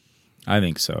way. I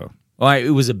think so. Well, it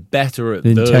was a better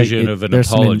version of an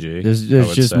apology.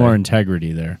 There's just more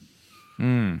integrity there,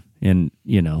 and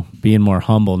being more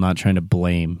humble, not trying to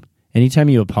blame. Anytime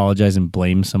you apologize and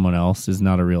blame someone else is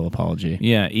not a real apology.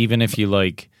 Yeah, even if you're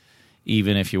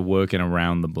working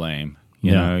around the blame.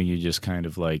 You know, you just kind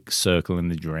of like circling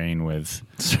the drain with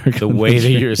the way that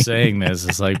you're saying this.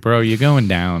 It's like, bro, you're going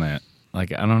down it.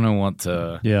 Like, I don't know what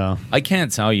to... Yeah. I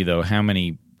can't tell you, though, how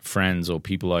many friends or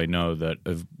people I know that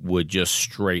would just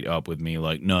straight up with me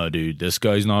like, no, dude, this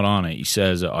guy's not on it. He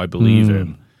says it. I believe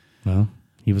him. Well,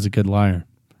 he was a good liar.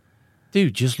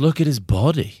 Dude, just look at his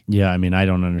body. Yeah, I mean, I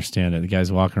don't understand it. The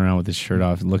guy's walking around with his shirt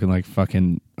off looking like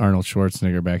fucking Arnold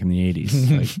Schwarzenegger back in the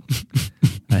 80s.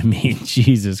 Like, I mean,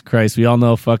 Jesus Christ. We all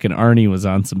know fucking Arnie was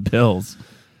on some pills.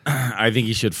 I think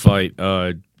he should fight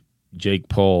Jake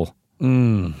Paul.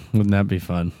 Wouldn't that be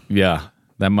fun? Yeah,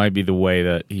 that might be the way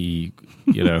that he,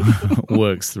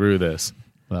 works through this.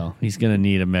 Well, he's going to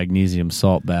need a magnesium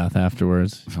salt bath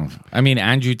afterwards. I mean,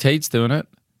 Andrew Tate's doing it.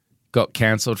 Got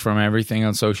canceled from everything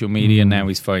on social media, and now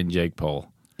he's fighting Jake Paul.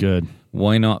 Good.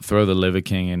 Why not throw the Liver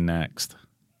King in next?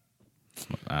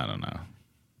 I don't know.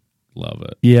 Love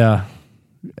it. Yeah.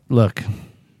 Look,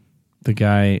 the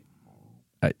guy,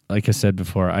 like I said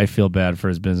before, I feel bad for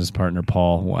his business partner,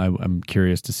 Paul. I'm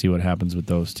curious to see what happens with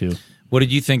those two. What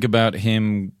did you think about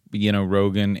him,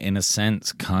 Rogan, in a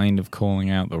sense, kind of calling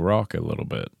out The Rock a little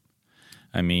bit?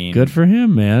 I mean... Good for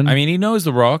him, man. I mean, he knows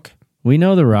The Rock. We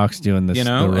know The Rock's doing this. And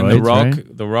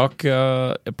The Rock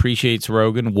appreciates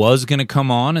Rogan. Was going to come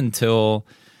on until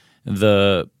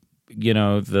the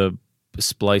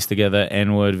spliced together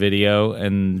N-word video,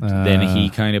 and then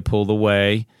he kind of pulled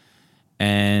away,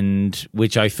 and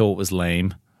which I thought was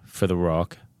lame for The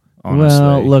Rock. Honestly.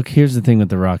 Well, look, here's the thing with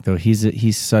The Rock, though.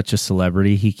 He's such a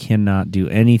celebrity. He cannot do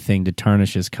anything to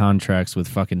tarnish his contracts with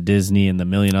fucking Disney and the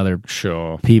million other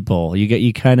people.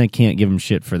 You kind of can't give him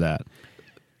shit for that.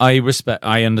 I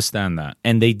understand that.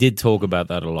 And they did talk about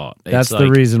that a lot. That's the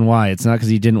reason why. It's not because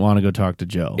he didn't want to go talk to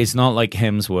Joe. It's not like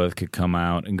Hemsworth could come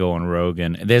out and go on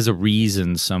Rogan. There's a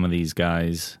reason some of these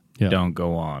guys don't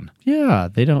go on. Yeah,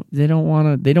 they don't want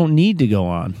to. They don't need to go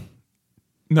on.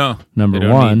 No. Number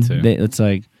one, it's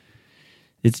like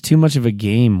it's too much of a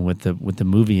game with the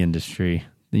movie industry.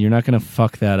 You're not going to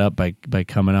fuck that up by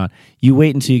coming on. You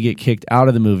wait until you get kicked out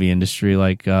of the movie industry,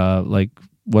 like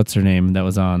what's her name that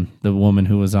was on? The woman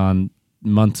who was on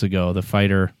months ago, the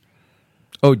fighter.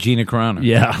 Oh, Gina Carano.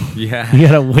 Yeah. Yeah. You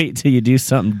got to wait till you do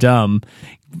something dumb,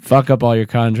 fuck up all your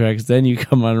contracts, then you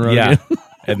come on Rogan. Yeah.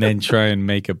 And then try and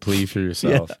make a plea for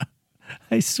yourself. Yeah.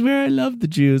 I swear I love the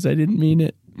Jews. I didn't mean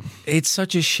it. It's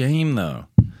such a shame, though.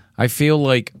 I feel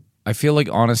like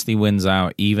honesty wins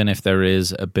out, even if there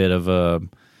is a bit of a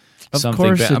something. Of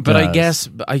course it but does.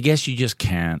 I guess you just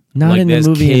can't. Not in the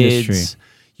movie kids, industry.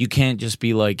 You can't just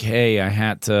be like, hey, I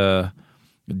had to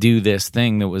do this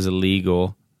thing that was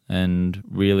illegal, and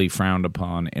really frowned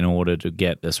upon in order to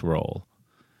get this role?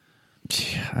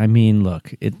 I mean,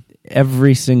 look,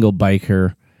 every single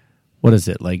biker, what is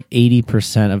it, like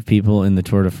 80% of people in the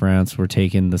Tour de France were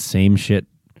taking the same shit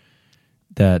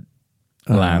that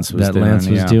Lance was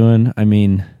doing. I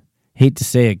mean, hate to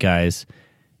say it, guys.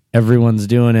 Everyone's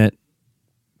doing it.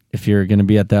 If you're going to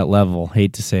be at that level,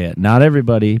 hate to say it. Not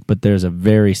everybody, but there's a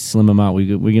very slim amount.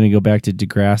 We're going to go back to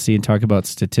deGrasse and talk about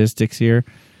statistics here.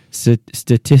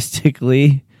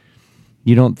 Statistically,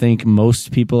 you don't think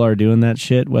most people are doing that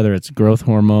shit, whether it's growth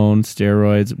hormone,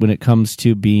 steroids, when it comes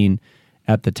to being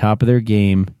at the top of their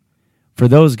game. For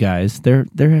those guys,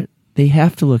 they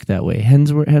have to look that way.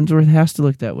 Hemsworth has to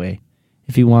look that way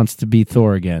if he wants to be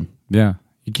Thor again. Yeah.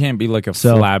 You can't be like a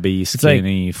flabby,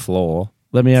 skinny floor.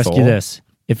 Let me ask you this.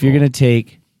 If you're going to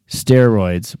take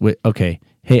steroids,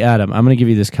 hey, Adam, I'm going to give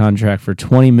you this contract for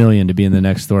 $20 million to be in the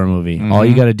next Thor movie. Mm-hmm. All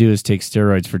you got to do is take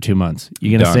steroids for 2 months. You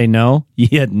going to say no?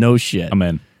 Yeah, no shit. I'm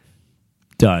in.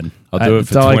 Done. I'll do it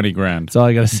for 20 grand. That's all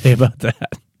I got to say about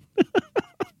that.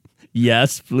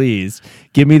 Yes, please.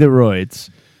 Give me the roids.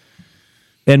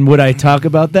 And would I talk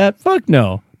about that? Fuck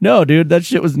no. No, dude, that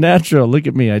shit was natural. Look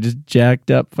at me. I just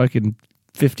jacked up fucking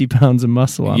 50 pounds of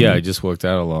muscle on me. I just worked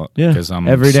out a lot. Yeah, because I'm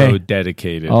every day. So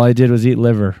dedicated. All I did was eat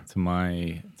liver. To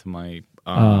my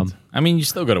I mean, you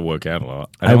still got to work out a lot.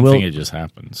 I don't think it just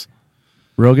happens.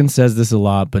 Rogan says this a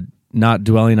lot, but not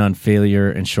dwelling on failure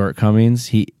and shortcomings.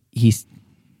 He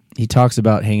talks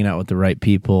about hanging out with the right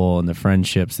people and the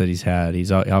friendships that he's had.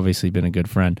 He's obviously been a good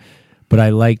friend. But I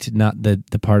liked not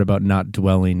the part about not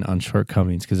dwelling on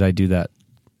shortcomings, because I do that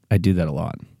a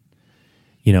lot.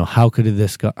 You know, how could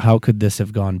this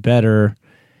have gone better?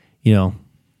 You know,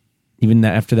 even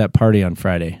after that party on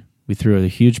Friday, we threw a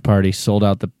huge party, sold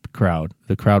out the crowd.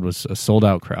 The crowd was a sold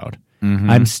out crowd. Mm-hmm.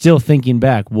 I'm still thinking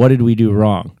back, what did we do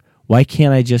wrong? Why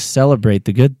can't I just celebrate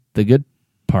the good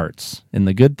parts and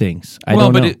the good things? I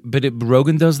don't know. But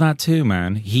Rogan does that too,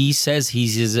 man. He says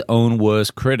he's his own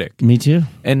worst critic. Me too.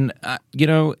 And you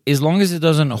know, as long as it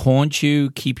doesn't haunt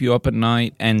you, keep you up at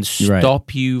night, and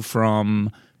stop you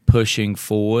from pushing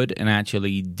forward and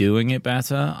actually doing it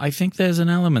better, I think there's an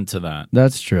element to that.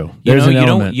 That's true. You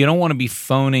don't want to be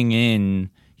phoning in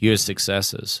your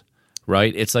successes,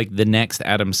 right? It's like the next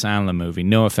Adam Sandler movie.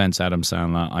 No offense, Adam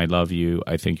Sandler. I love you.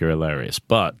 I think you're hilarious.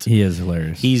 But he is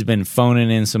hilarious. He's been phoning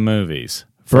in some movies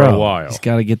for a while. He's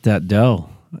got to get that dough.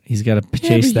 He's got to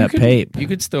chase that pape. You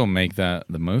could still make the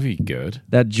movie good.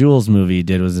 That Jules movie he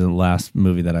did was the last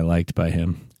movie that I liked by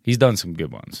him. He's done some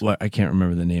good ones. Well, I can't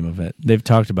remember the name of it. They've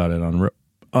talked about it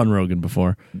on Rogan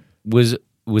before. Was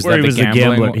where that the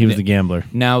gambler? He was the gambler.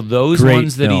 Now those Great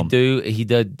ones that film. he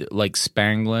did like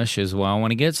Spanglish as well. When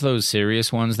he gets those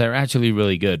serious ones, they're actually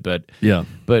really good. But yeah.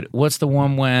 But what's the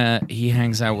one where he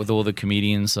hangs out with all the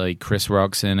comedians? Like Chris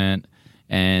Rock's in it,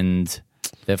 and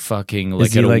they're fucking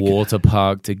like at a water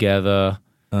park together.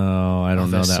 Oh, I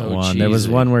don't know that so one. Cheesy. There was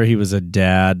one where he was a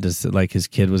dad, like his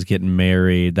kid was getting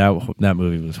married. That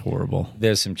movie was horrible.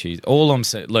 There's some cheese. All I'm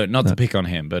saying, look, not to pick on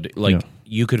him, but like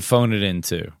you could phone it in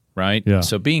too, right? Yeah.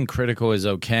 So being critical is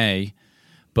okay,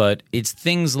 but it's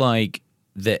things like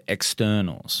the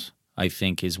externals, I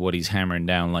think, is what he's hammering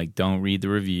down. Like, don't read the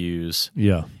reviews.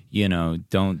 Yeah. You know,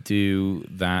 don't do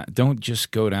that. Don't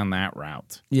just go down that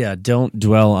route. Yeah, don't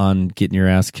dwell on getting your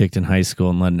ass kicked in high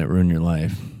school and letting it ruin your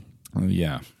life.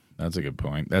 Yeah, that's a good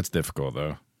point. That's difficult,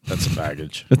 though. That's a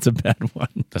baggage. That's a bad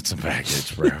one. That's a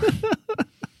baggage, bro.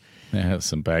 Yeah,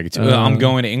 some baggage. I'm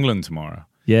going to England tomorrow.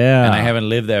 Yeah. And I haven't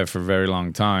lived there for a very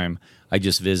long time. I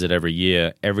just visit every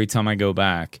year. Every time I go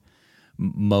back,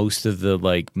 most of the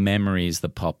like memories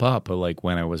that pop up are like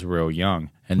when I was real young,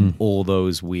 and all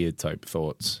those weird type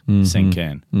thoughts sink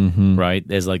in, right?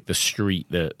 There's like the street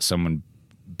that someone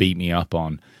beat me up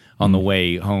on the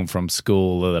way home from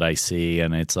school that I see,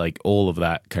 and it's like all of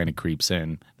that kind of creeps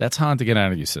in. That's hard to get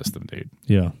out of your system, dude.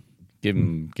 Yeah. Give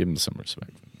him some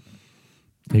respect.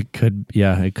 It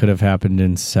could have happened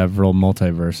in several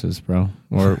multiverses, bro.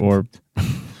 Or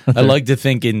I like to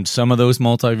think in some of those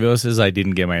multiverses I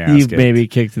didn't get my ass kicked. You maybe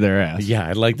kicked their ass. Yeah,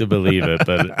 I'd like to believe it,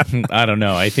 but I don't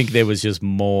know. I think there was just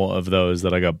more of those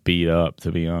that I got beat up,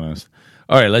 to be honest.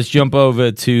 All right, let's jump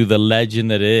over to the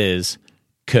legend that is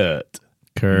Kurt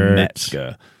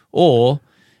Metzger. Or,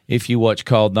 if you watch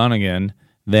Carl Donegan,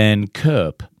 then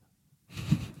Kerp.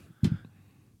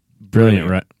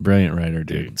 Brilliant writer,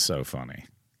 dude. So funny.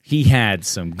 He had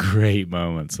some great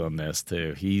moments on this,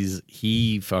 too.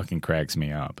 He fucking cracks me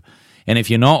up. And if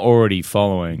you're not already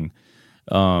following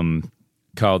Carl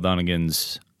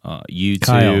Donegan's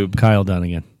YouTube... Kyle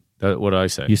Donegan. What did I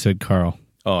say? You said Carl.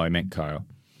 Oh, I meant Kyle.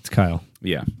 It's Kyle.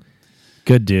 Yeah.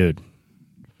 Good dude.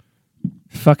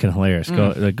 fucking hilarious.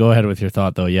 Go ahead with your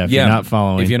thought, though. Yeah, if you're not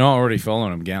following. If you're not already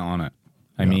following him, get on it.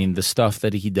 I mean, the stuff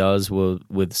that he does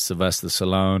with Sylvester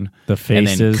Stallone. The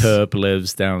faces. And then Curb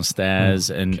lives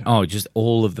downstairs. Just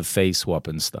all of the face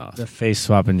swapping stuff. The face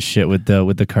swapping shit with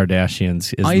the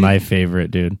Kardashians is my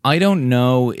favorite, dude. I don't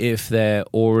know if they're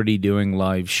already doing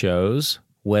live shows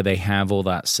where they have all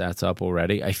that set up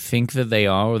already. I think that they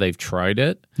are, or they've tried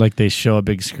it. Like they show a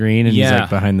big screen and he's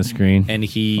like behind the screen. And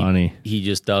he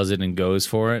just does it and goes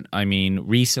for it. I mean,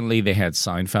 recently they had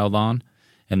Seinfeld on.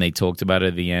 And they talked about it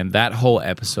at the end. That whole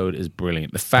episode is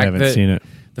brilliant. I haven't seen it.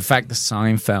 The fact that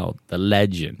Seinfeld, the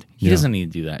legend, he doesn't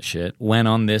need to do that shit, went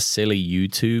on this silly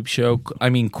YouTube show. I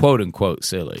mean, quote unquote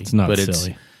silly. It's not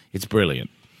silly. It's brilliant.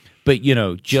 But,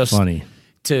 just funny.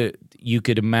 You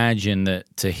could imagine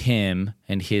that to him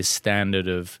and his standard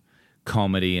of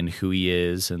comedy and who he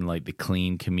is and like the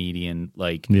clean comedian,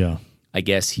 I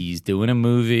guess he's doing a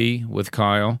movie with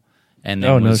Kyle and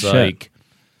then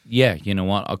yeah, you know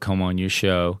what? I'll come on your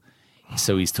show.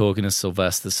 So he's talking to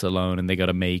Sylvester Stallone, and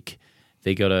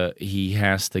he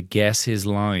has to guess his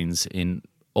lines in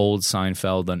old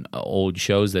Seinfeld and old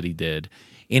shows that he did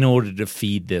in order to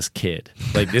feed this kid.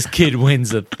 Like, this kid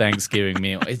wins a Thanksgiving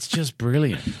meal. It's just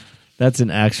brilliant. That's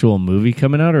an actual movie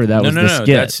coming out, or that was the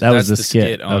skit? That was the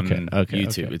skit on okay,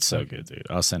 YouTube. Okay. It's so good, dude.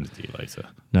 I'll send it to you later.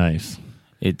 Nice.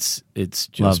 It's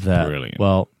just Love that. brilliant.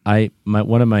 Well,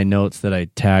 one of my notes that I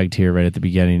tagged here right at the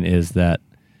beginning is that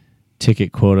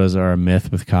ticket quotas are a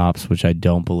myth with cops, which I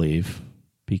don't believe,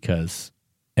 because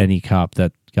any cop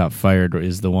that got fired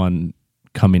is the one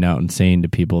coming out and saying to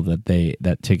people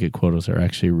that ticket quotas are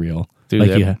actually real.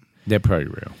 Dude, they're probably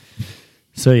real.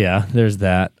 So yeah, there's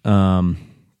that.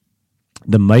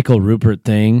 The Michael Rupert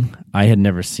thing, I had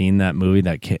never seen that movie.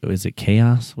 Is it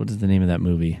Chaos? What is the name of that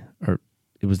movie?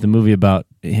 It was the movie about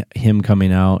him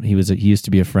coming out. He used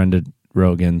to be a friend of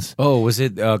Rogan's. Oh, was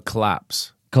it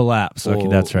Collapse? Collapse. Okay,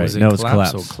 that's right. Was it Collapse.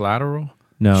 Collapse or Collateral?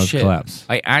 No, it's Collapse.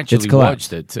 I actually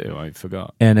watched it too. I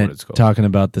forgot and what it's called. Talking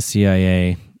about the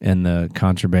CIA and the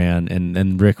contraband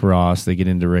and Rick Ross. They get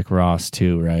into Rick Ross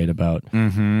too, right? About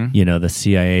the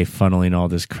CIA funneling all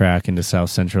this crack into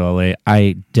South Central LA.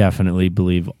 I definitely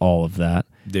believe all of that.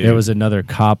 Dude. There was another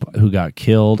cop who got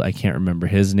killed. I can't remember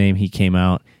his name. He came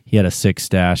out. He had a sick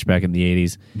stash back in the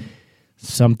 80s.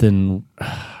 Something,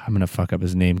 I'm going to fuck up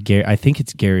his name. I think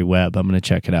it's Gary Webb. I'm going to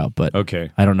check it out, but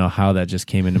I don't know how that just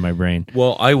came into my brain.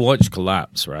 Well, I watched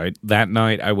Collapse, right? That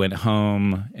night I went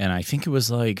home, and I think it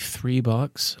was like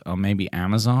 $3 on maybe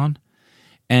Amazon.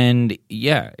 And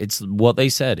yeah, it's what they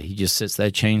said. He just sits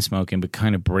there chain smoking, but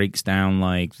kind of breaks down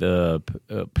like the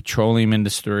petroleum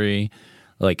industry,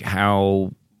 like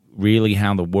how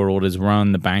the world is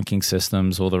run, the banking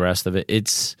systems, all the rest of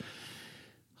it.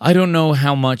 I don't know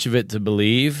how much of it to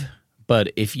believe,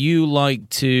 but if you like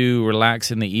to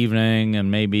relax in the evening and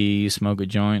maybe smoke a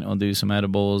joint or do some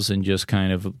edibles and just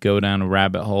kind of go down a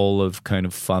rabbit hole of kind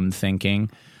of fun thinking,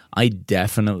 I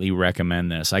definitely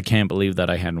recommend this. I can't believe that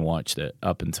I hadn't watched it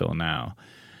up until now.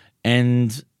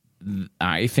 And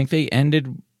I think they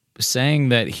ended saying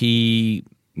that he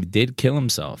did kill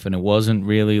himself, and it wasn't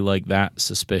really like that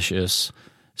suspicious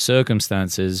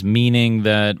circumstances, meaning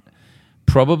that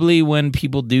probably when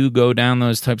people do go down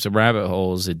those types of rabbit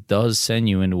holes, it does send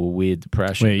you into a weird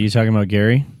depression. Wait, are you talking about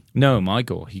Gary? No,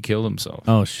 Michael. He killed himself.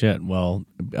 Oh, shit. Well,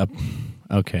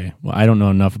 okay. Well, I don't know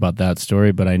enough about that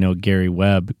story, but I know Gary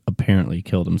Webb apparently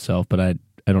killed himself, but I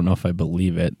don't know if I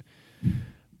believe it.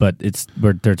 But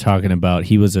they're talking about,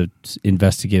 he was an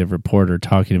investigative reporter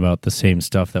talking about the same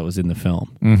stuff that was in the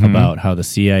film, about how the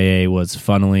CIA was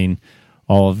funneling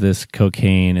all of this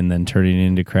cocaine and then turning it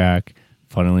into crack,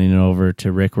 funneling it over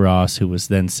to Rick Ross, who was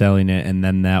then selling it, and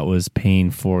then that was paying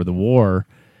for the war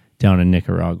down in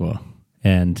Nicaragua.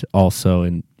 And also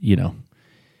it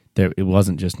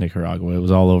wasn't just Nicaragua, it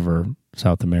was all over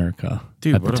South America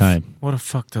at the time. What a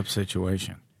fucked up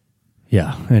situation.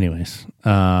 Yeah, anyways.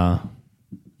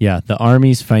 The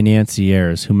Army's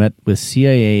financiers, who met with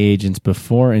CIA agents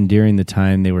before and during the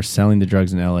time they were selling the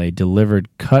drugs in LA, delivered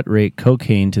cut-rate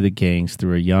cocaine to the gangs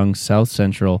through a young South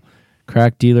Central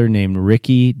crack dealer named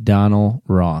Ricky Donnell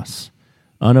Ross.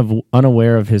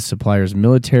 Unaware of his supplier's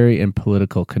military and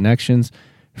political connections,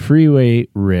 Freeway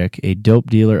Rick, a dope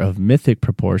dealer of mythic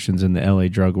proportions in the LA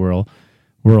drug world,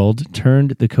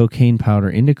 turned the cocaine powder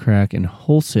into crack and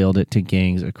wholesaled it to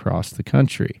gangs across the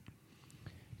country.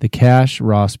 The cash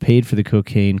Ross paid for the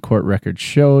cocaine, court records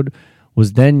showed,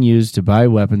 was then used to buy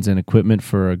weapons and equipment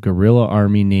for a guerrilla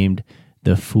army named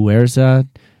the Fuerza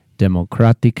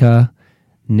Democrática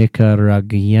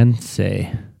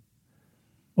Nicaragüense,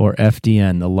 or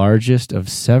FDN, the largest of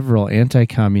several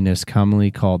anti-communists commonly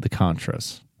called the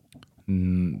Contras.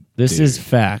 This is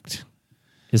fact,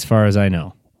 as far as I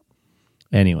know.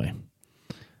 Anyway,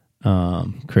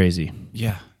 crazy.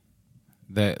 Yeah,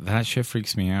 that shit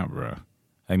freaks me out, bro.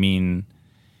 I mean,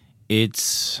 I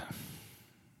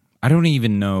don't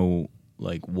even know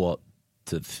like what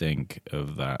to think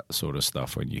of that sort of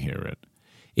stuff when you hear it.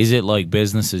 Is it like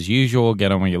business as usual,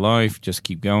 get on with your life, just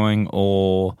keep going,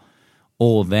 or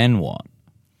then what?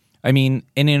 I mean,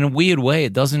 and in a weird way,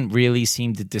 it doesn't really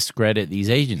seem to discredit these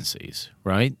agencies,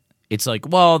 right? It's like,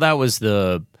 well, that was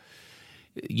the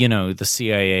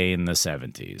CIA in the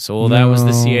 70s, or that was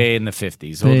the CIA in the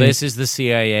 50s, or this is the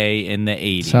CIA in the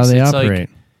 80s. That's how they operate.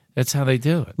 That's how they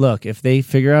do it. Look, if they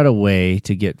figure out a way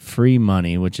to get free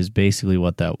money, which is basically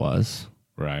what that was,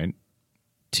 right?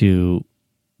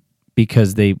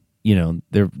 Because they're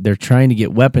trying to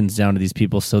get weapons down to these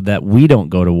people so that we don't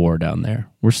go to war down there.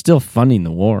 We're still funding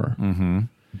the war. Mm-hmm.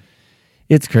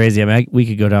 It's crazy. I mean, we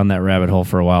could go down that rabbit hole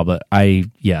for a while, but I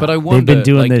wonder, they've been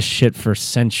doing this shit for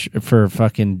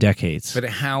fucking decades. But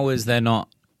how is there not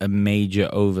a major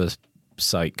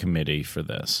oversight committee for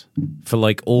this? For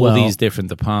like all these different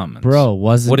departments? Bro,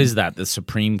 what is that? The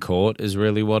Supreme Court is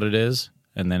really what it is?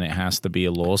 And then it has to be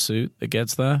a lawsuit that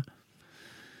gets there?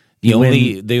 The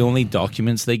only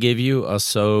documents they give you are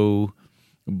so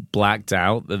blacked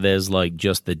out that there's like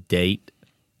just the date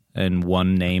and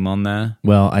one name on there.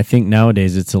 Well, I think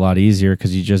nowadays it's a lot easier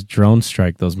because you just drone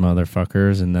strike those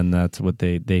motherfuckers, and then that's what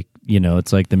they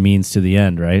it's like the means to the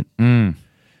end, right? Mm.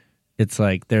 It's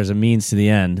like there's a means to the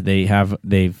end.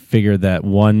 They figure that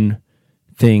one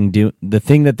thing the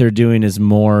thing that they're doing is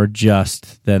more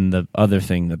just than the other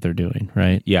thing that they're doing,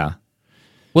 right? Yeah.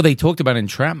 Well, they talked about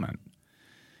entrapment.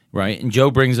 Right, and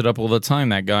Joe brings it up all the time.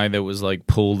 That guy that was like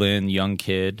pulled in, young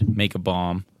kid, make a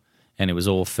bomb, and it was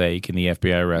all fake, and the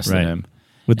FBI arrested him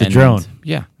with the drone.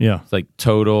 Yeah, It's like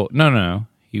total. No.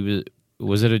 He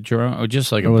was it a drone or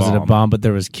just like a bomb? Was it a bomb? But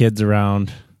there was kids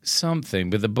around. Something,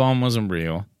 but the bomb wasn't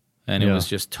real, and it was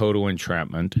just total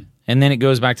entrapment. And then it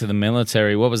goes back to the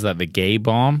military. What was that? The gay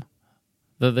bomb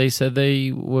that they said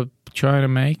they were trying to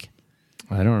make.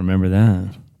 I don't remember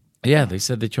that. Yeah, they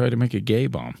said they tried to make a gay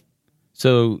bomb.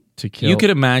 So you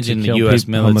could imagine to the kill U.S.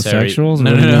 military. Homosexuals?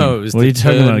 No. It was what are you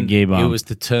talking about? A gay bomb? It was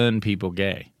to turn people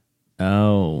gay.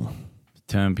 Oh,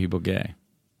 turn people gay.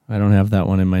 I don't have that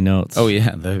one in my notes. Oh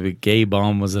yeah, the gay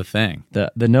bomb was a thing.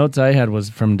 The notes I had was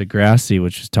from deGrasse,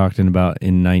 which was talking about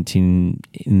in the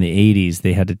 80s.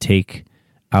 They had to take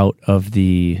out of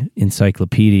the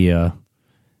encyclopedia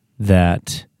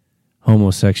that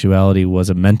homosexuality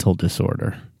was a mental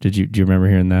disorder. Do you remember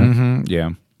hearing that? Mm-hmm.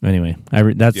 Yeah. Anyway,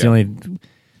 that's the only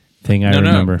thing I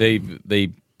remember. No,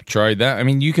 they tried that. I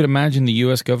mean, you could imagine the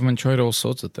U.S. government tried all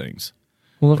sorts of things.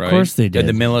 Well, of course they did.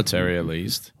 The military, at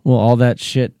least. Well, all that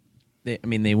shit.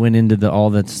 They went into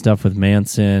all that stuff with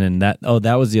Manson and that. Oh,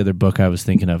 that was the other book I was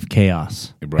thinking of,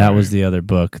 Chaos. Right. That was the other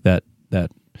book that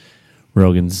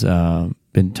Rogan's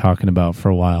been talking about for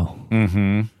a while.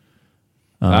 Mm-hmm.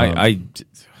 I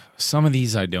some of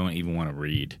these I don't even want to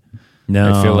read.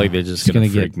 No, I feel like they're just going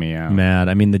to freak me out. Mad.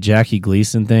 I mean, the Jackie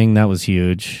Gleason thing, that was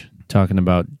huge. Talking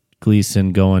about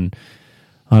Gleason going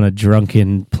on a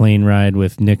drunken plane ride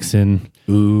with Nixon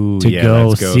to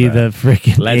go see the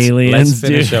freaking aliens.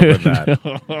 Let's finish up with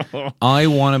that. I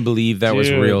want to believe that was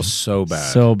real so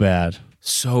bad. So bad.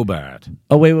 So bad.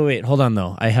 Oh, wait. Hold on,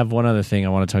 though. I have one other thing I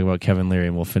want to talk about Kevin Leary,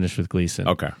 and we'll finish with Gleason.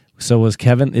 Okay. So is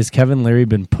Kevin Leary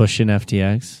been pushing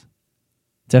FTX?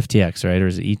 It's FTX, right? Or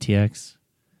is it ETX?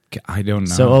 I don't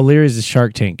know. So O'Leary's a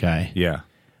Shark Tank guy. Yeah.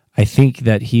 I think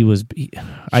that he was.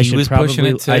 I should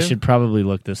probably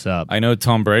look this up. I know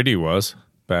Tom Brady was.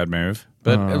 Bad move.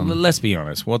 But let's be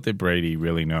honest. What did Brady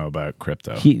really know about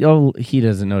crypto? He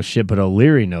doesn't know shit, but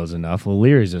O'Leary knows enough.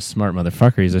 O'Leary's a smart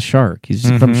motherfucker. He's a shark. He's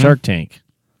from Shark Tank.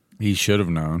 He should have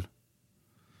known.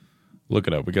 Look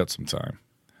it up. We got some time.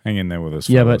 Hang in there with us.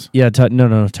 Yeah, fellas.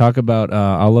 but talk about.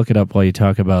 I'll look it up while you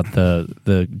talk about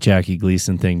the Jackie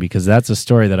Gleason thing, because that's a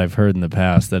story that I've heard in the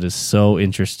past that is so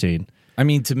interesting. I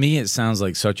mean, to me, it sounds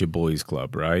like such a boys'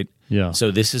 club, right? Yeah.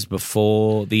 So this is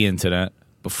before the internet,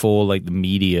 before like the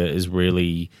media is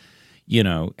really,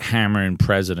 hammering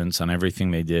presidents on everything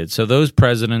they did. So those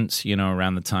presidents,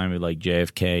 around the time of like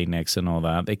JFK, Nixon, all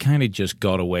that, they kind of just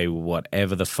got away with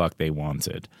whatever the fuck they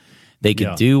wanted. They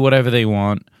could do whatever they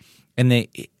want. And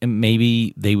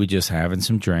maybe they were just having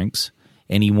some drinks,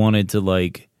 and he wanted to,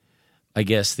 like, I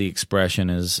guess the expression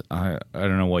is, I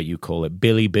don't know what you call it,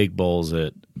 Billy Big Balls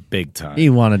it big time. He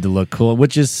wanted to look cool,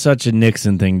 which is such a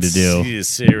Nixon thing to do.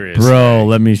 Seriously. Bro,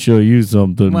 let me show you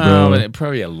something, well, bro.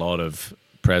 Probably a lot of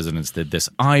presidents did this.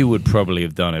 I would probably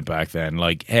have done it back then.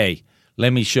 Like, hey,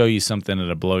 let me show you something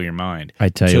that'll blow your mind. I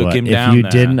tell you Took what, him if down you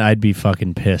there. didn't, I'd be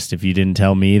fucking pissed. If you didn't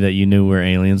tell me that you knew where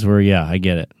aliens were, yeah, I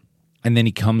get it. And then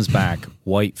he comes back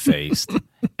white-faced,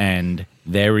 and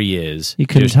there he is, He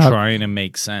couldn't just talk. trying to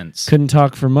make sense. Couldn't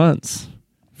talk for months,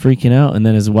 freaking out. And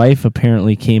then his wife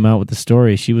apparently came out with the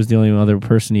story. She was the only other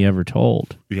person he ever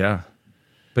told. Yeah.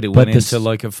 But it But went this- into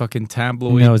like a fucking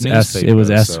tabloid No, it was newspaper. it was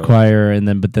so- Esquire,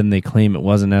 but then they claim it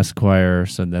wasn't Esquire,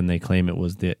 so then they claim it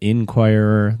was the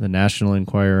Inquirer, the National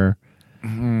Enquirer.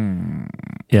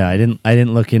 Yeah, I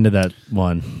didn't look into that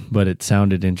one, but it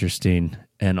sounded interesting,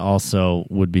 and also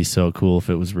would be so cool if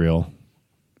it was real.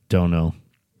 Don't know,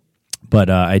 but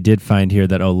I did find here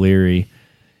that O'Leary.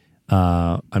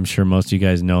 I'm sure most of you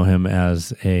guys know him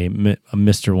as a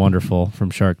Mr. Wonderful from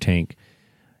Shark Tank.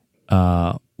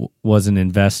 Was an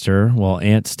investor. Well,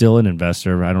 Ant's still an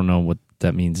investor. I don't know what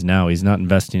that means now. He's not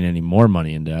investing any more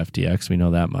money into FTX. We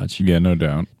know that much. Yeah, no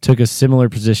doubt. Took a similar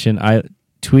position.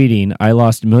 Tweeting, I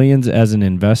lost millions as an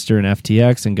investor in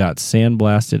FTX and got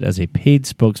sandblasted as a paid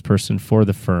spokesperson for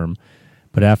the firm.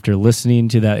 But after listening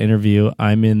to that interview,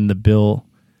 I'm in the Bill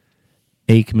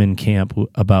Ackman camp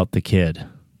about the kid.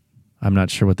 I'm not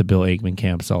sure what the Bill Ackman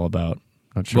camp is all about.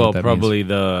 Not sure Well, what that probably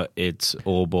means. it's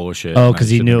all bullshit. Oh, and because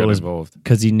I he shouldn't knew have it got was involved.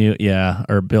 because he knew,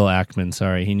 or Bill Ackman.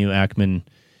 Sorry, he knew Ackman.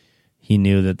 He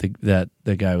knew that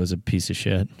the guy was a piece of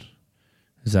shit.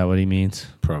 Is that what he means?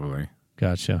 Probably.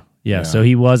 Gotcha. Yeah. So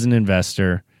he was an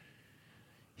investor.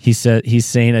 He's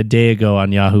saying a day ago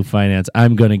on Yahoo Finance,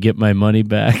 I'm going to get my money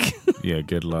back. Yeah,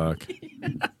 good luck.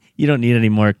 You don't need any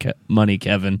more money,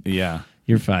 Kevin. Yeah.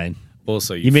 You're fine.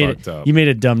 Also, You made fucked it. up. You made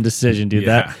a dumb decision, dude.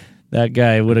 Yeah. That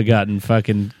guy would have gotten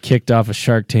fucking kicked off a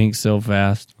Shark Tank so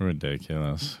fast.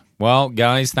 Ridiculous. Well,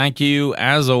 guys, thank you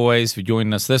as always for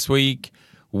joining us this week.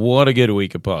 What a good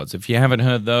week of pods. If you haven't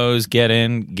heard those, get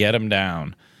them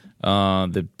down.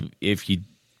 If you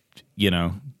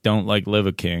don't like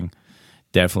Liver King,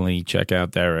 definitely check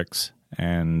out Derek's,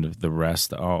 and the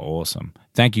rest are awesome.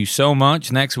 Thank you so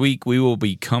much. Next week we will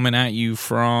be coming at you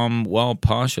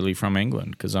partially from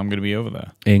England, because I'm going to be over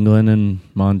there. England and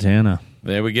Montana.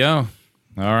 There we go.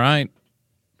 All right.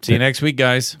 See you next week,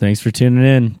 guys. Thanks for tuning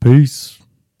in. Peace.